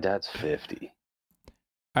 Dude, my dad's 50.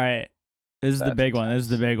 All right. This is the big one. This is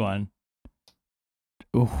the big one.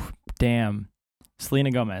 Ooh, damn.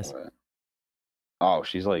 Selena Gomez. Oh, is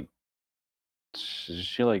she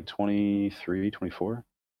like 23, 24?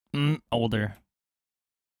 Older.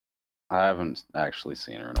 I haven't actually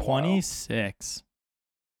seen her in a 26.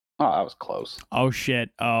 While. Oh, that was close. Oh, shit.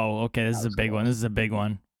 Oh, okay. This is a big one. This is a big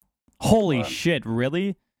one. Holy shit.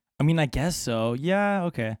 Really? I mean, I guess so. Yeah,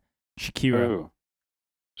 okay. Shakira. Ooh.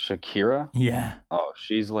 Shakira? Yeah. Oh,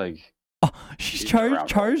 she's like... Oh, she's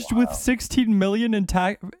charged with $16 million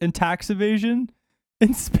in tax evasion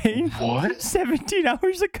in Spain. What? 17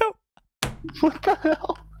 hours ago. What the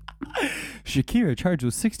hell? Shakira charged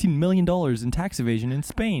with $16 million in tax evasion in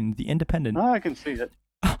Spain. The Independent. Oh, I can see it.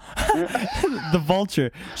 The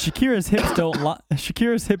Vulture. Shakira's hips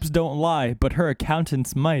don't lie, but her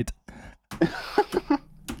accountants might. What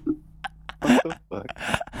the fuck?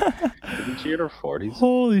 Isn't she in her 40s?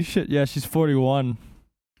 Holy shit. Yeah, she's 41.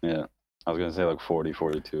 Yeah. I was gonna say like 40,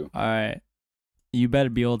 42. All right. You better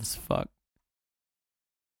be old as fuck.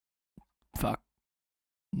 Fuck.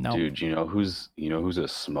 No. Dude, you know who's a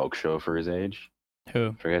smoke show for his age?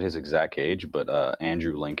 Who? Forget his exact age, but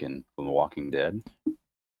Andrew Lincoln from The Walking Dead.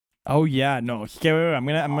 Oh yeah, no. Okay, wait. I'm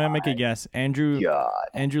gonna make a guess. Andrew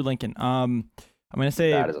Lincoln. I'm gonna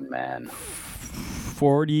say that is a man.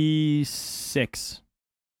 46.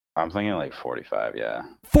 I'm thinking like 45. Yeah.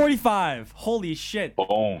 45. Holy shit.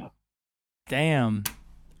 Boom. Damn.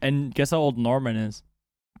 And guess how old Norman is?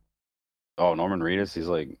 Oh, Norman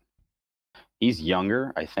Reedus. He's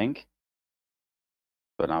younger, I think,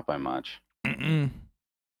 but not by much.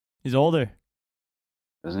 He's older.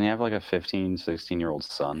 Doesn't he have like a 15, 16-year-old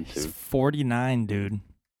son too? He's 49, dude.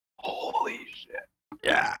 Holy shit.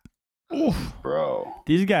 Yeah. Oof. Bro.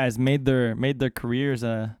 These guys made their careers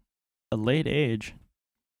a late age.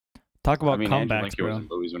 Talk about comebacks, Andrew Lincoln bro. was in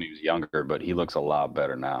movies when he was younger, but he looks a lot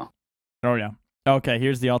better now. Oh yeah. Okay,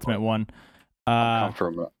 here's the ultimate one. I'm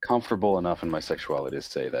comfortable enough in my sexuality to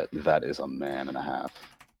say that is a man and a half.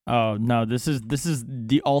 Oh no, this is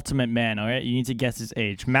the ultimate man. All right, you need to guess his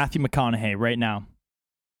age. Matthew McConaughey, right now.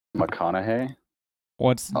 McConaughey?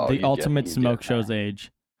 What's the ultimate smoke show's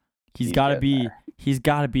age? He's got to be. He's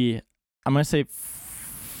got to be. I'm gonna say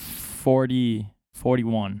 40,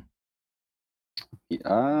 41.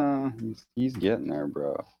 He's getting there,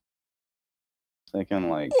 bro. Thinking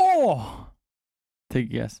like. Oh. Take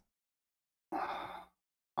a guess.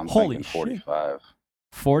 I'm Holy thinking 45.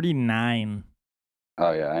 49.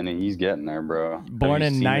 Oh yeah, I mean he's getting there, bro. Born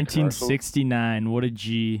in 1969. What a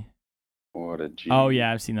G. What a G. Oh yeah,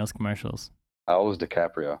 I've seen those commercials. How old is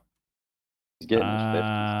DiCaprio? He's getting his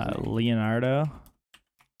 50s. Leonardo.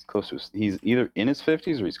 He's close to he's either in his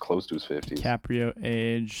 50s or he's close to his 50s. DiCaprio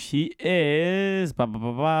age. He is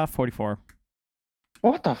 44.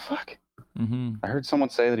 What the fuck? Mm-hmm. I heard someone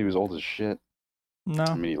say that he was old as shit. No.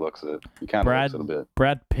 I mean, he looks it. He kind of looks it a bit.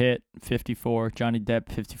 Brad Pitt, 54. Johnny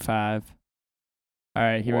Depp, 55. All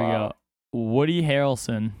right, here we go. Woody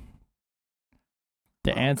Harrelson.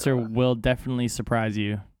 The answer will definitely surprise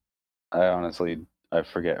you. I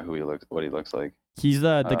forget what he looks like. He's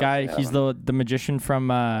the guy. He's the magician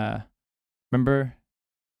from. Remember,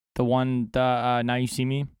 the one. Now You See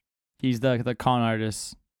Me. He's the con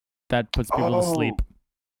artist that puts people to sleep.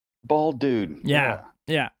 Bald dude. Yeah.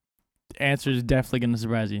 Answer is definitely gonna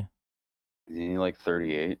surprise you. Is he like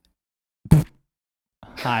 38?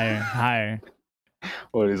 Higher.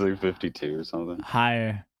 What, he's like 52 or something?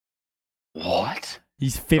 Higher. What?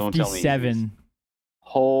 He's 57.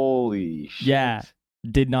 Holy shit. Yeah.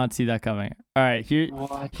 Did not see that coming. All right,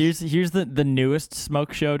 here's the newest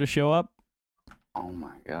smoke show to show up. Oh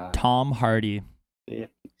my god. Tom Hardy.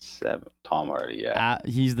 57. Tom Hardy, yeah.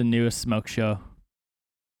 He's the newest smoke show.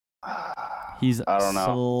 He's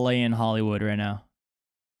slaying Hollywood right now.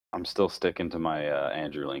 I'm still sticking to my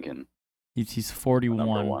Andrew Lincoln. He's 41.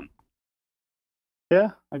 Number one.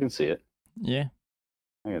 Yeah, I can see it. Yeah.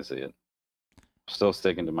 I can see it. Still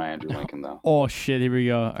sticking to my Andrew Lincoln though. Oh shit, here we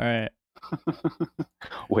go. All right.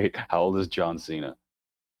 Wait, how old is John Cena?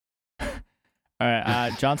 All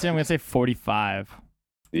right, John Cena, I'm gonna say 45.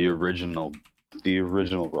 The original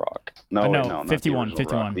Rock. No, no, wait, no, 51. Not the original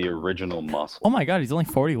 51. Rock, the original Muscle. Oh my god, he's only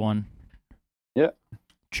 41. Yeah.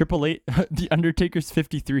 Triple H, The Undertaker's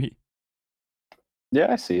 53.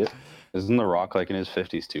 Yeah, I see it. Isn't The Rock like in his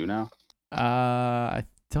 50s too now? I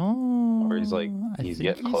don't. Or he's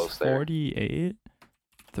getting close there. 48.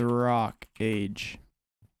 The Rock age.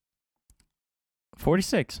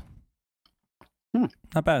 46.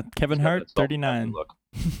 Not bad. Kevin Hart, 39.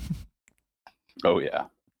 Oh yeah.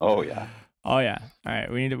 Oh yeah. All right,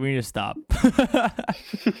 we need to stop.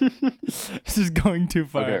 This is going too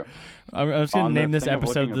far. Okay. I'm just gonna name this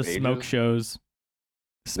episode "The Smoke Shows."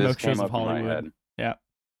 Smoke Shows of Hollywood. Yeah.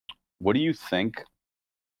 What do you think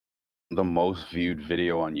the most viewed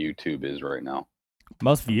video on YouTube is right now?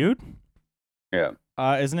 Most viewed? Yeah.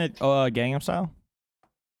 Isn't it Gangnam Style?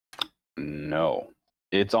 No.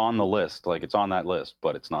 It's on the list. Like, it's on that list,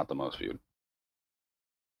 but it's not the most viewed.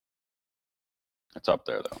 It's up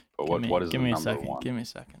there, though. But what is the number one? Give me a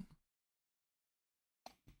second.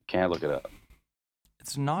 Can't look it up.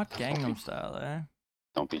 It's not Gangnam Style, eh?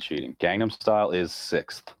 Don't be cheating. Gangnam Style is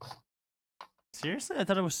 6th. Seriously? I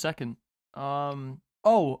thought it was 2nd.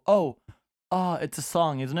 It's a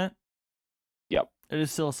song, isn't it? Yep. It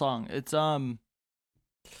is still a song. It's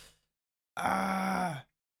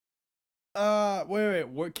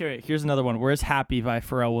wait. Here's another one. Where's Happy by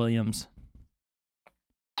Pharrell Williams?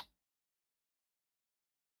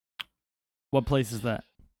 What place is that?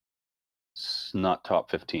 It's not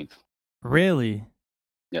top 15th. Really?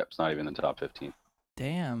 Yep, it's not even in the top 15.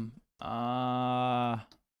 Damn. The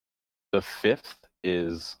 5th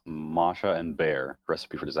is Masha and Bear,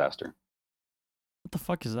 Recipe for Disaster. What the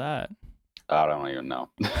fuck is that? I don't even know.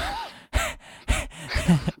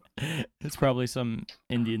 It's probably some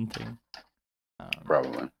Indian thing.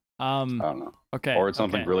 Probably. I don't know. Okay. Or it's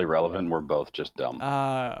something really relevant. We're both just dumb.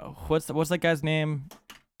 What's that guy's name?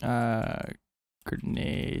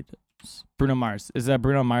 Grenade. Bruno Mars. Is that a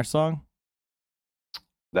Bruno Mars song?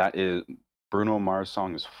 That is Bruno Mars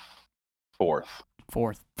song is 4th.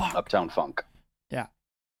 Fuck. Uptown Funk. Yeah.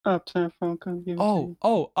 Uptown Funk.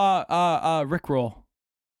 Rickroll.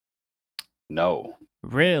 No.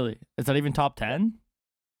 Really? Is that even top 10?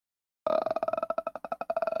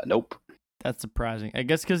 Nope. That's surprising. I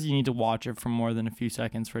guess because you need to watch it for more than a few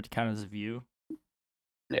seconds for it to count as a view.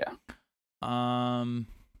 Yeah.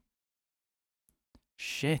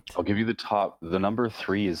 Shit. I'll give you the top. The number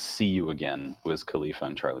 3 is "See You Again" with Khalifa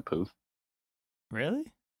and Charlie Puth.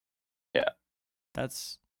 Really? Yeah.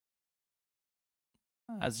 That's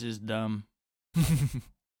just dumb. Do you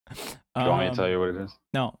want me to tell you what it is?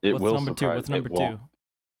 No. It What's will number 2? What's number 2?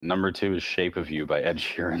 Number 2 is "Shape of You" by Ed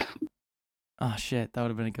Sheeran. Oh shit, that would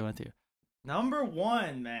have been a good one too. Number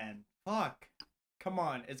 1, man. Fuck. Come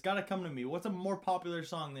on, it's gotta come to me. What's a more popular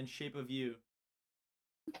song than "Shape of You"?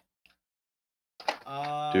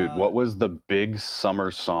 Dude, what was the big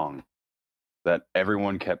summer song that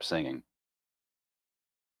everyone kept singing?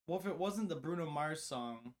 Well, if it wasn't the Bruno Mars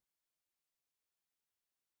song,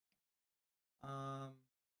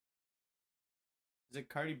 is it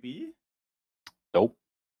Cardi B? Nope.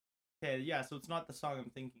 Okay, yeah, so it's not the song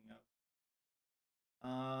I'm thinking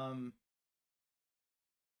of.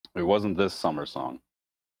 It wasn't this summer song.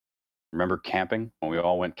 Remember camping when we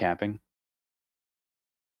all went camping?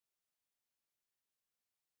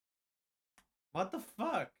 What the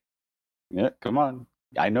fuck? Yeah, come on.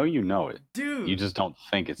 I know you know it. Dude. You just don't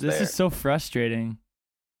think it's This there. is so frustrating.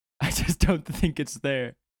 I just don't think it's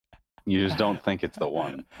there. You just don't think it's the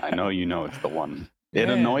one. I know you know it's the one. It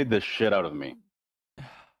Man. annoyed the shit out of me.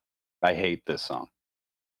 I hate this song.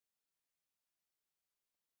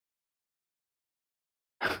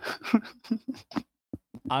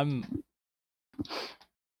 I'm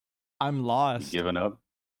lost. Giving up?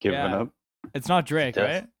 Giving Yeah. up? It's not Drake,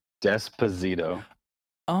 right? Despacito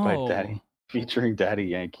by Daddy, featuring Daddy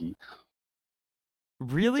Yankee.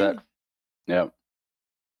 Really? Yep.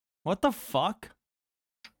 What the fuck?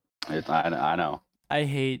 I know. I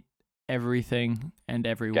hate everything and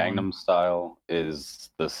everyone. Gangnam Style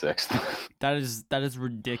is the 6th. That is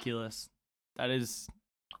ridiculous. That is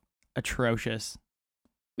atrocious.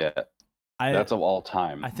 Yeah. That's of all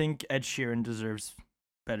time. I think Ed Sheeran deserves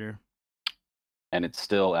better. And it's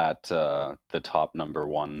still at the top number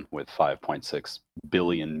 1 with 5.6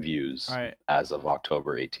 billion views as of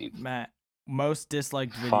October 18th. Matt, most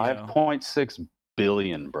disliked video. 5.6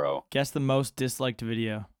 billion, bro. Guess the most disliked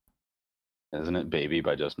video. Isn't it "Baby"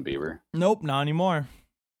 by Justin Bieber? Nope, not anymore.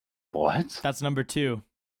 What? That's number 2.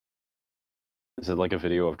 Is it like a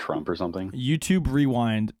video of Trump or something? YouTube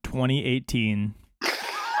Rewind 2018.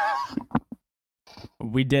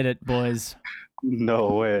 We did it, boys.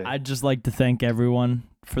 No way. I'd just like to thank everyone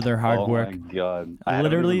for their hard work. Oh my god. I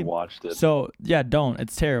literally haven't even watched it. So, yeah, don't.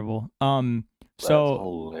 It's terrible. So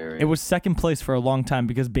hilarious. It was second place for a long time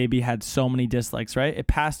because Baby had so many dislikes, right? It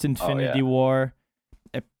passed Infinity War.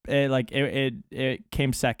 It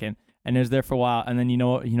came second and it was there for a while, and then you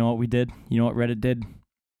know what we did? You know what Reddit did?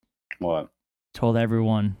 What? Told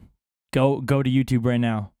everyone, go to YouTube right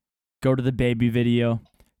now. Go to the Baby video.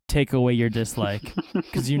 Take away your dislike,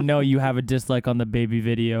 because you know you have a dislike on the Baby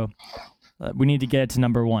video. We need to get it to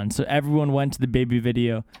number 1. So everyone went to the Baby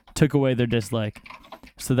video, took away their dislike,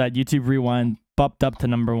 so that YouTube Rewind bumped up to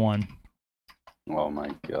number 1. Oh my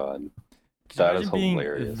god, that is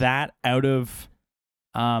hilarious. That out of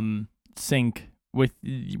sync with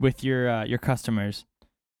your customers,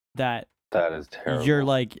 that is terrible. You're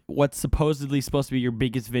like, what's supposedly supposed to be your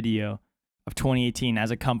biggest video of 2018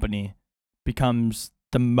 as a company becomes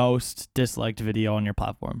the most disliked video on your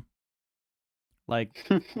platform.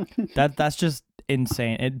 Like that's just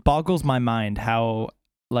insane. It boggles my mind how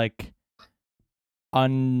I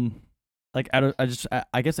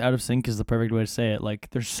guess out of sync is the perfect way to say it. Like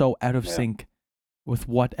they're so out of sync with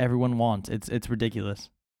what everyone wants. It's ridiculous.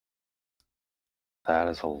 That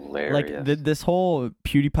is hilarious. Like this whole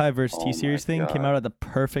PewDiePie versus T-Series thing came out at the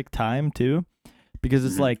perfect time too, because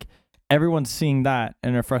it's like everyone's seeing that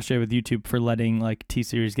and are frustrated with YouTube for letting like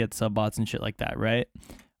T-Series get sub bots and shit like that, right?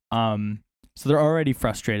 So they're already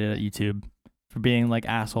frustrated at YouTube for being like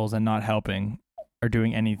assholes and not helping or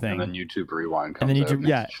doing anything. And then YouTube Rewind comes and then out. YouTube,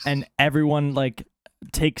 yeah, and everyone like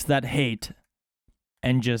takes that hate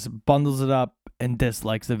and just bundles it up and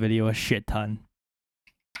dislikes the video a shit ton.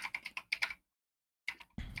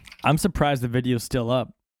 I'm surprised the video's still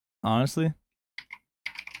up, honestly.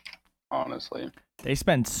 They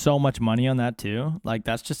spend so much money on that too. Like,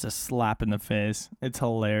 that's just a slap in the face. It's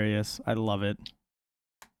hilarious. I love it.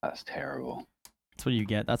 That's terrible. That's what you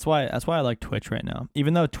get. That's why I like Twitch right now.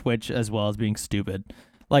 Even though Twitch as well as being stupid.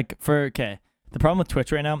 Like the problem with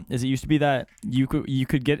Twitch right now is it used to be that you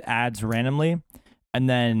could get ads randomly, and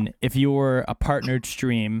then if you were a partnered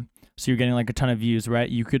stream, so you're getting like a ton of views, right?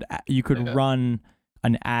 You could run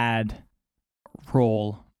an ad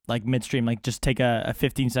roll like midstream, like just take a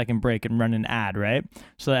 15-second break and run an ad, right?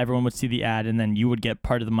 So that everyone would see the ad, and then you would get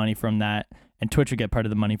part of the money from that, and Twitch would get part of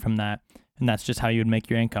the money from that. And that's just how you would make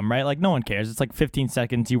your income, right? Like, no one cares. It's like 15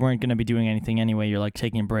 seconds. You weren't going to be doing anything anyway. You're like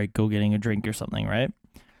taking a break, go getting a drink or something, right?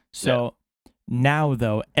 So now,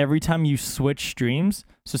 though, every time you switch streams,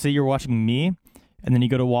 so say you're watching me, and then you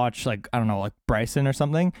go to watch, like, I don't know, like Bryson or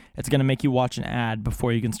something, it's going to make you watch an ad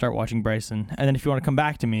before you can start watching Bryson. And then if you want to come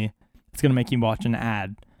back to me, it's going to make you watch an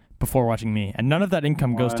ad before watching me. And none of that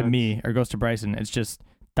income goes to me or goes to Bryson. It's just,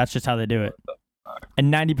 that's just how they do it.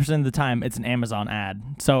 And 90% of the time, it's an Amazon ad.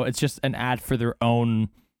 So it's just an ad for their own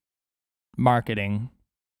marketing.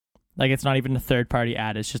 Like, it's not even a third-party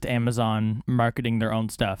ad. It's just Amazon marketing their own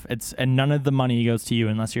stuff. And none of the money goes to you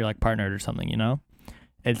unless you're, like, partnered or something, you know?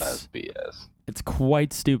 That's BS. It's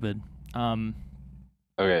quite stupid. Okay,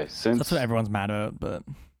 that's what everyone's mad about, but...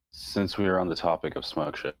 Since we are on the topic of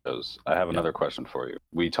smoke shows, I have another question for you.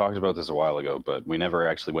 We talked about this a while ago, but we never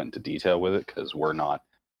actually went into detail with it because we're not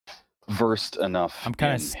versed enough. I'm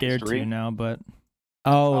kind of scared to now, but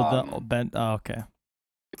okay.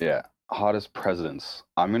 Yeah, hottest presidents.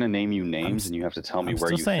 I'm gonna name you names, and you have to tell me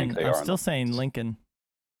where you think they are. I'm still saying Lincoln.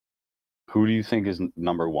 Who do you think is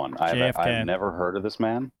number one? JFK. I've never heard of this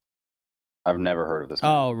man. I've never heard of this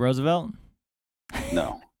man. Oh, Roosevelt?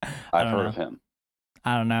 No, I've heard of him.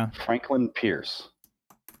 I don't know. Franklin Pierce.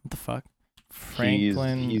 What the fuck?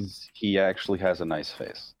 Franklin. He actually has a nice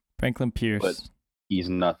face. Franklin Pierce. But he's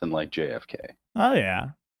nothing like JFK. Oh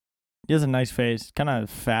yeah, he has a nice face. Kind of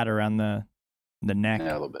fat around the neck.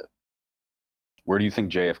 Yeah, a little bit. Where do you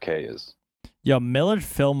think JFK is? Yo, Millard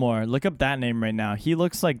Fillmore. Look up that name right now. He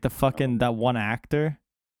looks like the fucking that one actor.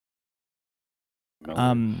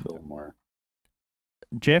 Millard Fillmore.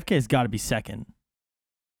 JFK's got to be second.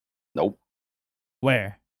 Nope.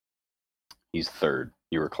 Where? He's third.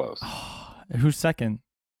 You were close. Who's second?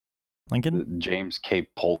 Lincoln? James K.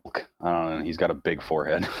 Polk. I don't know. He's got a big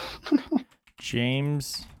forehead.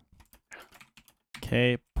 James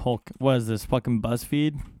K. Polk. What is this? Fucking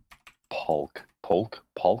BuzzFeed? Polk.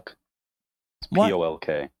 It's What? Polk.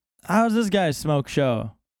 How's this guy's smoke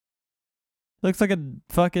show? Looks like a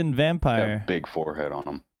fucking vampire. Got a big forehead on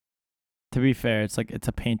him. To be fair, it's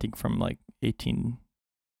a painting from like 1800s.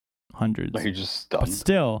 Are you just stunned? But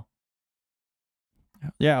still.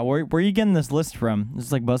 Yeah, where are you getting this list from? Is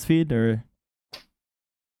this like BuzzFeed or?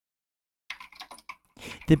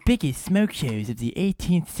 The biggest smoke shows of the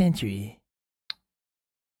 18th century.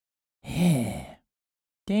 Yeah.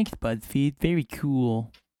 Thanks, BuzzFeed. Very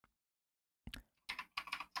cool.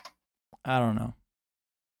 I don't know.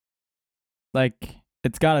 Like,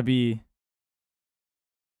 it's gotta be.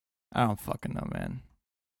 I don't fucking know, man.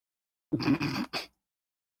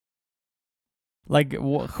 Like,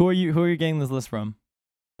 who are you getting this list from?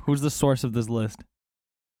 Who's the source of this list?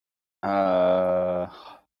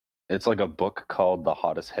 It's like a book called The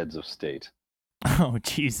Hottest Heads of State. Oh,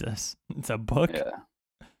 Jesus. It's a book? Yeah.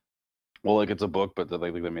 Well, like, it's a book, but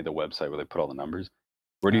they made the website where they put all the numbers.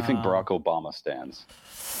 Where do you think Barack Obama stands?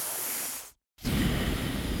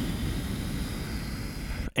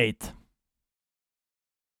 8th.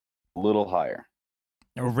 A little higher.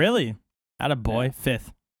 Oh, really? Attaboy. Yeah.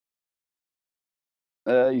 5th.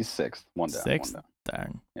 He's 6th. One down. 6th? One down.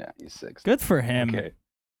 Darn. Yeah, he's 6th. Good for him.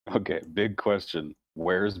 Okay, big question.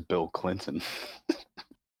 Where's Bill Clinton?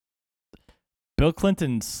 Bill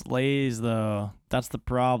Clinton slays, though. That's the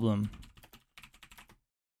problem.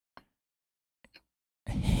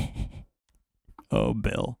 Oh,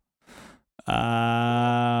 Bill.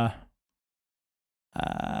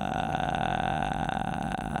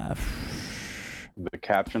 The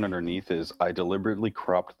caption underneath is, I deliberately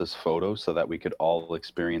cropped this photo so that we could all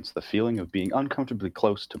experience the feeling of being uncomfortably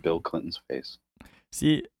close to Bill Clinton's face.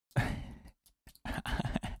 See. All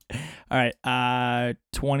right.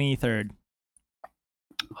 23rd.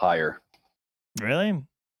 Higher. Really?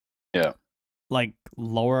 Yeah. Like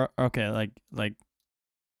lower. Okay. Like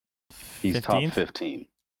He's 15th? top 15.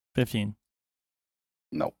 15.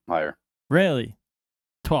 No, higher. Really?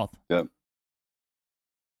 12th. Yep.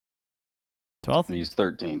 12th? He's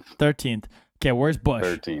 13th. 13th. Okay, where's Bush?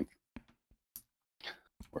 13th.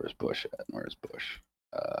 Where's Bush at? Where's Bush?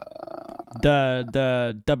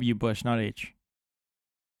 The W Bush, not H.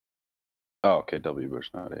 Oh, okay. W. Bush,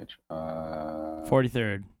 not H.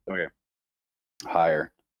 43rd. Okay.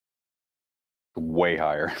 Higher. Way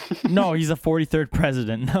higher. No, he's a 43rd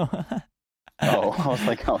president. No. Oh, I was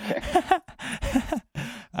like, okay.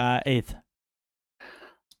 8th.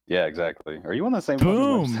 Yeah, exactly. Are you on the same fucking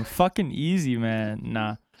Boom. website? Fucking easy, man.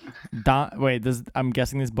 Nah. Wait, I'm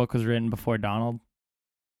guessing this book was written before Donald.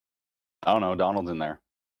 I don't know. Donald's in there.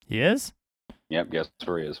 He is? Yep, guess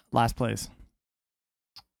where he is. Last place.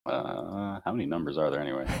 How many numbers are there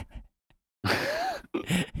anyway?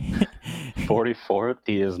 44th.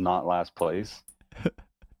 He is not last place.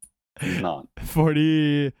 He's not.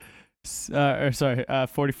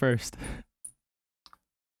 41st.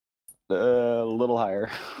 A little higher.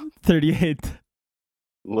 38th. A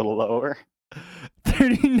little lower.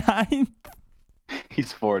 39th.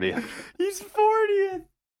 He's 40th. He's 40th.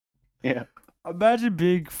 Yeah. Imagine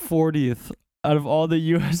being 40th out of all the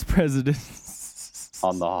U.S. presidents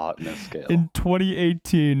On the hotness scale. in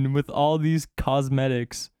 2018 with all these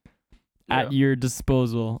cosmetics at your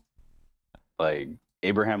disposal. Like,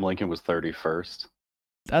 Abraham Lincoln was 31st.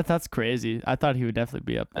 That's crazy. I thought he would definitely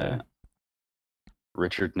be up there.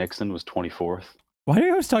 Richard Nixon was 24th. Why do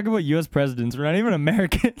you always talk about U.S. presidents? We're not even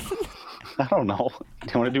American. I don't know. Do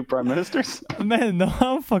you want to do prime ministers? Man, no, I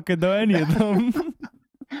don't fucking know any of them.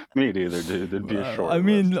 Me neither, dude. It'd be a short I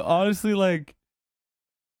mean, list. honestly, like...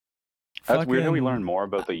 That's weird how we learn more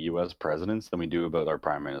about the U.S. presidents than we do about our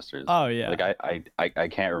prime ministers. Oh, yeah. Like, I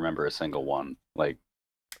can't remember a single one. Like,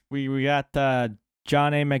 We got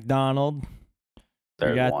John A. McDonald.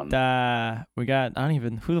 there's we got one. I don't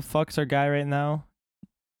even... Who the fuck's our guy right now?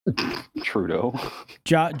 Trudeau.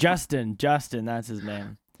 Justin, that's his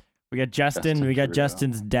name. We got Justin. Justin We got Trudeau.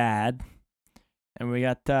 Justin's dad, and we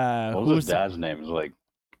got What was his dad's name? It was like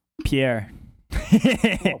Pierre.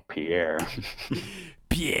 Pierre.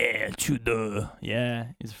 Pierre Trudeau. Yeah,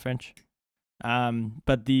 he's French.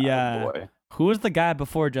 But the Boy. who was the guy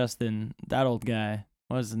before Justin? That old guy.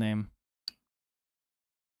 What was his name?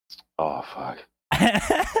 Oh fuck.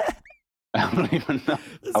 I don't even know.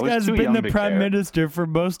 This I was guy's too been young the to prime care. minister for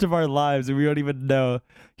most of our lives, and we don't even know.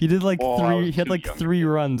 He did like Well, I was He had too like young to 3 care,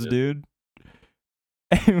 runs, dude.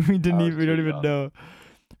 And we didn't I even. was We don't too even young. know.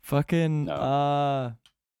 Fucking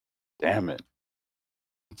Damn it.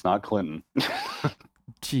 It's not Clinton.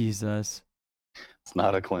 Jesus. It's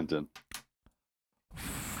not a Clinton.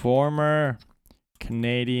 Former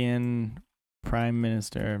Canadian Prime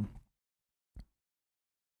Minister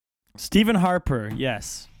Stephen Harper.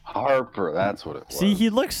 Yes. Harper, that's what it was. See, he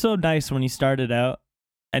looked so nice when he started out,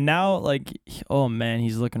 and now, like, oh man,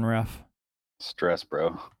 he's looking rough. Stress,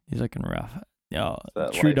 bro. He's looking rough. Yo,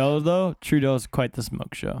 That Trudeau though. Trudeau's quite the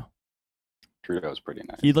smoke show. Trudeau's pretty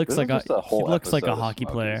nice. He looks This like is just he whole looks like a episode of hockey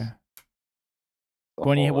Smokies. player. The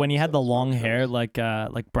When he whole had episode the of long Smokies. hair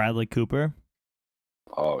like Bradley Cooper,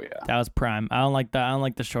 Oh yeah. that was prime. I don't like that. I don't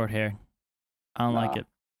like the short hair. I don't like Nah. it.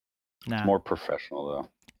 Nah, It's more professional though.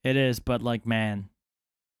 it is, but like, man,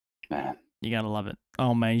 Man. you gotta love it.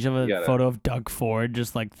 Oh man, you have a You gotta- photo of Doug Ford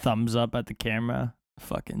just like thumbs up at the camera.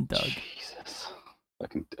 Fucking Doug. Jesus.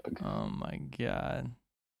 Fucking Doug. Oh my god.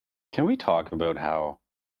 Can we talk about how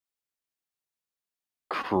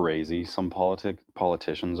crazy some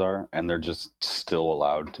politicians are and they're just still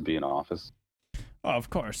allowed to be in office? Oh, of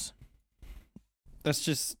course. That's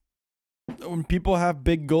just when people have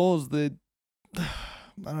big goals. They, I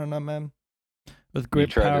don't know, man. With great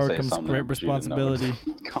You tried to power say comes something, great but you didn't know it.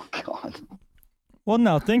 responsibility. Oh god. Well,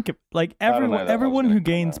 no, think of, like I don't know that I was everyone gonna who come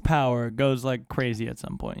gains out. power goes like crazy at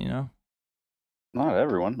some point, you know. Not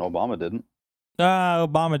everyone. Obama didn't.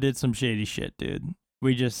 Obama did some shady shit, dude.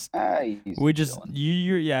 We just He's chilling.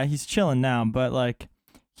 yeah, he's chilling now, but like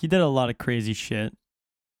he did a lot of crazy shit.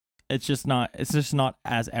 It's just not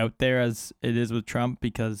as out there as it is with Trump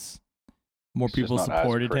because more It's just people not as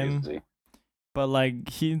supported him. crazy. But like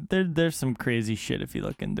there's some crazy shit if you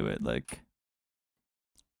look into it. Like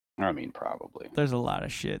I mean, probably. there's a lot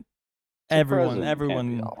of shit. The president can't be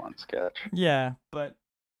Everyone all on sketch. yeah, but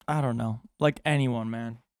I don't know. Like anyone,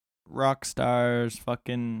 man. Rock stars,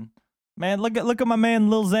 fucking man, look at my man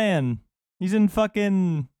Lil Xan. He's in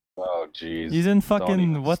fucking Oh jeez. He's in even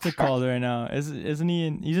fucking what's it start. called right now? Isn't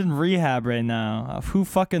he he's in rehab right now. Who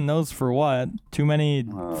fucking knows for what? Too many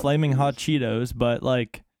Oh, flaming hot jeez. Cheetos, but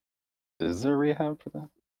like Is there rehab for that?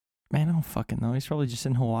 man, I don't fucking know. He's probably just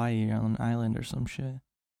in Hawaii on an island or some shit.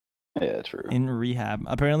 Yeah, true. in rehab.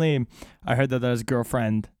 Apparently, I heard that his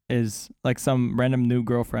girlfriend is like some random new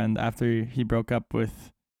girlfriend after he broke up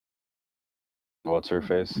with. What's her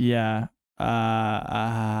face? Yeah.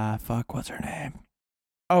 Fuck. What's her name?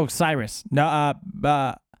 Oh, Cyrus. No.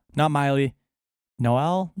 Not Miley.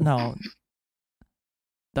 Noel. No.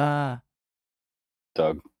 Doug.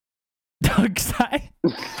 Doug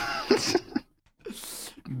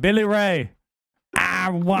Billy Ray. I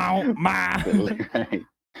want my. Billy Ray.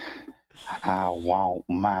 I want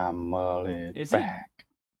my mullet Is back.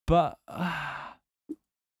 But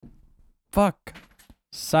fuck.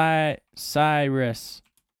 Cyrus.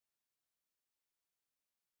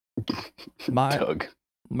 Doug.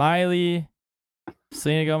 Miley.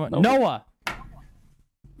 Selena Gomez. Nope. Noah.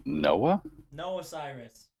 Noah? Noah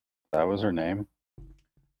Cyrus. That was her name?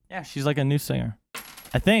 Yeah, she's like a new singer.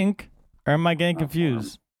 I think. Or am I getting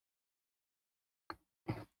confused?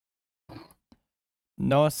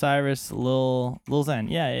 Noah Cyrus, Lil Xan.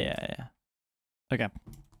 Yeah. Okay.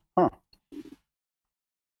 Huh.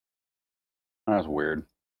 That's weird.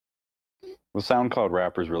 The SoundCloud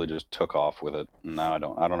rappers really just took off with it. Now I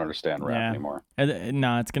don't understand rap anymore.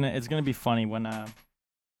 No, it's gonna be funny when the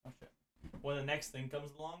next thing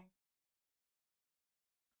comes along.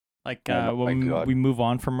 Like when we move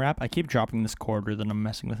on from rap. I keep dropping this quarter that I'm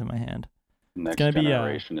messing with in my hand. Next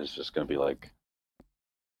generation is just gonna be like,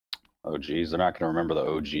 oh geez, they're not gonna remember the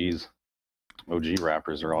OGs. OG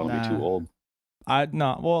rappers are all gonna be too old. I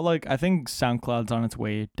think SoundCloud's on its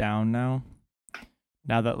way down now.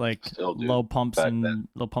 Now that like Lil Pump's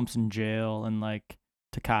in jail and like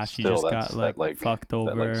Tekashi just got like fucked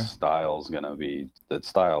over. That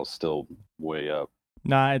style's still way up.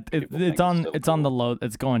 Nah, it's on the low.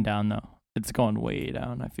 It's going down though. It's going way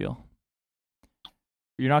down. I feel.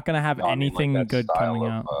 You're not gonna have anything good coming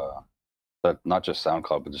out. That not just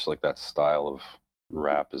SoundCloud, but just like that style of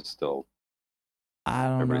rap is still. I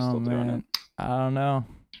don't know, still man. Doing it. I don't know.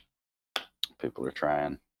 People are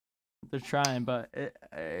trying. They're trying, but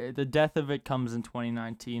the death of it comes in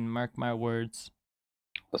 2019. Mark my words.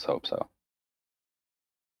 Let's hope so.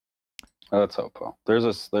 Let's hope so. There's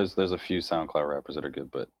a few SoundCloud rappers that are good,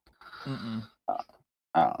 but I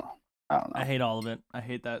don't know. I hate all of it. I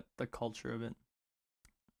hate the culture of it.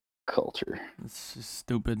 Culture. It's just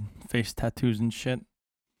stupid. Face tattoos and shit.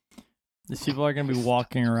 These people are gonna be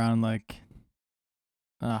walking around like,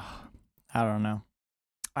 I don't know.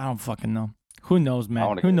 I don't fucking know. Who knows,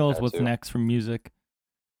 man? Who knows what's next for music?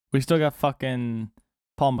 We still got fucking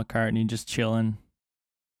Paul McCartney just chilling.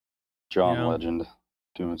 John Legend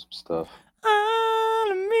doing some stuff.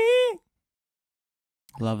 On me.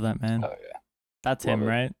 Love that, man. Oh yeah. That's him,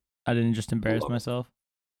 right? I didn't just embarrass myself.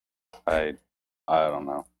 I don't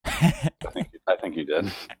know. I think you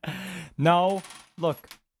did. No. Look.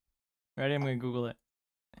 Ready? I'm gonna Google it.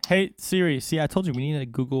 Hey Siri, see, I told you we need a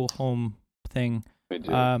Google Home thing. We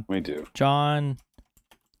do. We do. John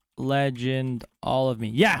Legend, all of me.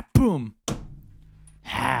 Yeah, boom.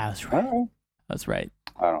 That's right. Right. That's right.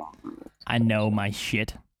 I know my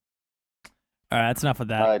shit. All right, that's enough of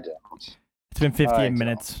that. I don't. It's been 58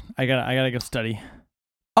 minutes. I gotta go study.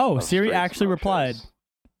 Oh, Siri actually replied.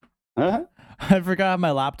 Huh? I forgot I had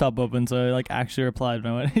my laptop open, so I actually replied. And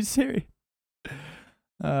I went, "Hey Siri."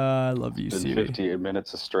 I love you, Siri. 58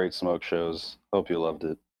 minutes of straight smoke shows. Hope you loved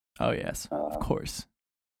it. Oh yes, of course.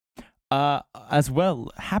 As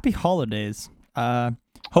well, happy holidays.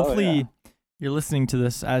 Hopefully you're listening to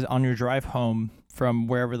this as on your drive home from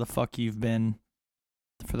wherever the fuck you've been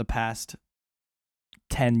for the past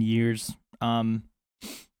 10 years.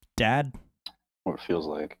 Dad? What it feels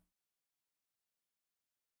like.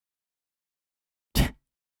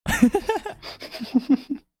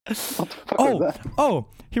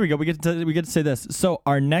 Here we go. We get to say this. So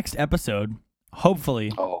our next episode,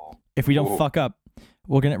 hopefully, if we don't fuck up,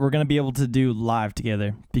 we're gonna be able to do live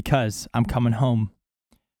together because I'm coming home.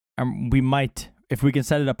 We might, if we can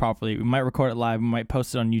set it up properly, we might record it live. We might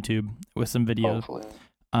post it on YouTube with some videos.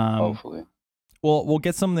 Hopefully. We'll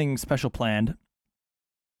get something special planned.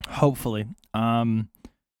 Hopefully.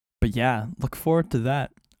 But yeah, look forward to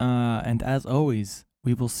that. And as always,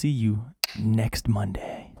 we will see you next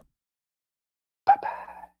Monday.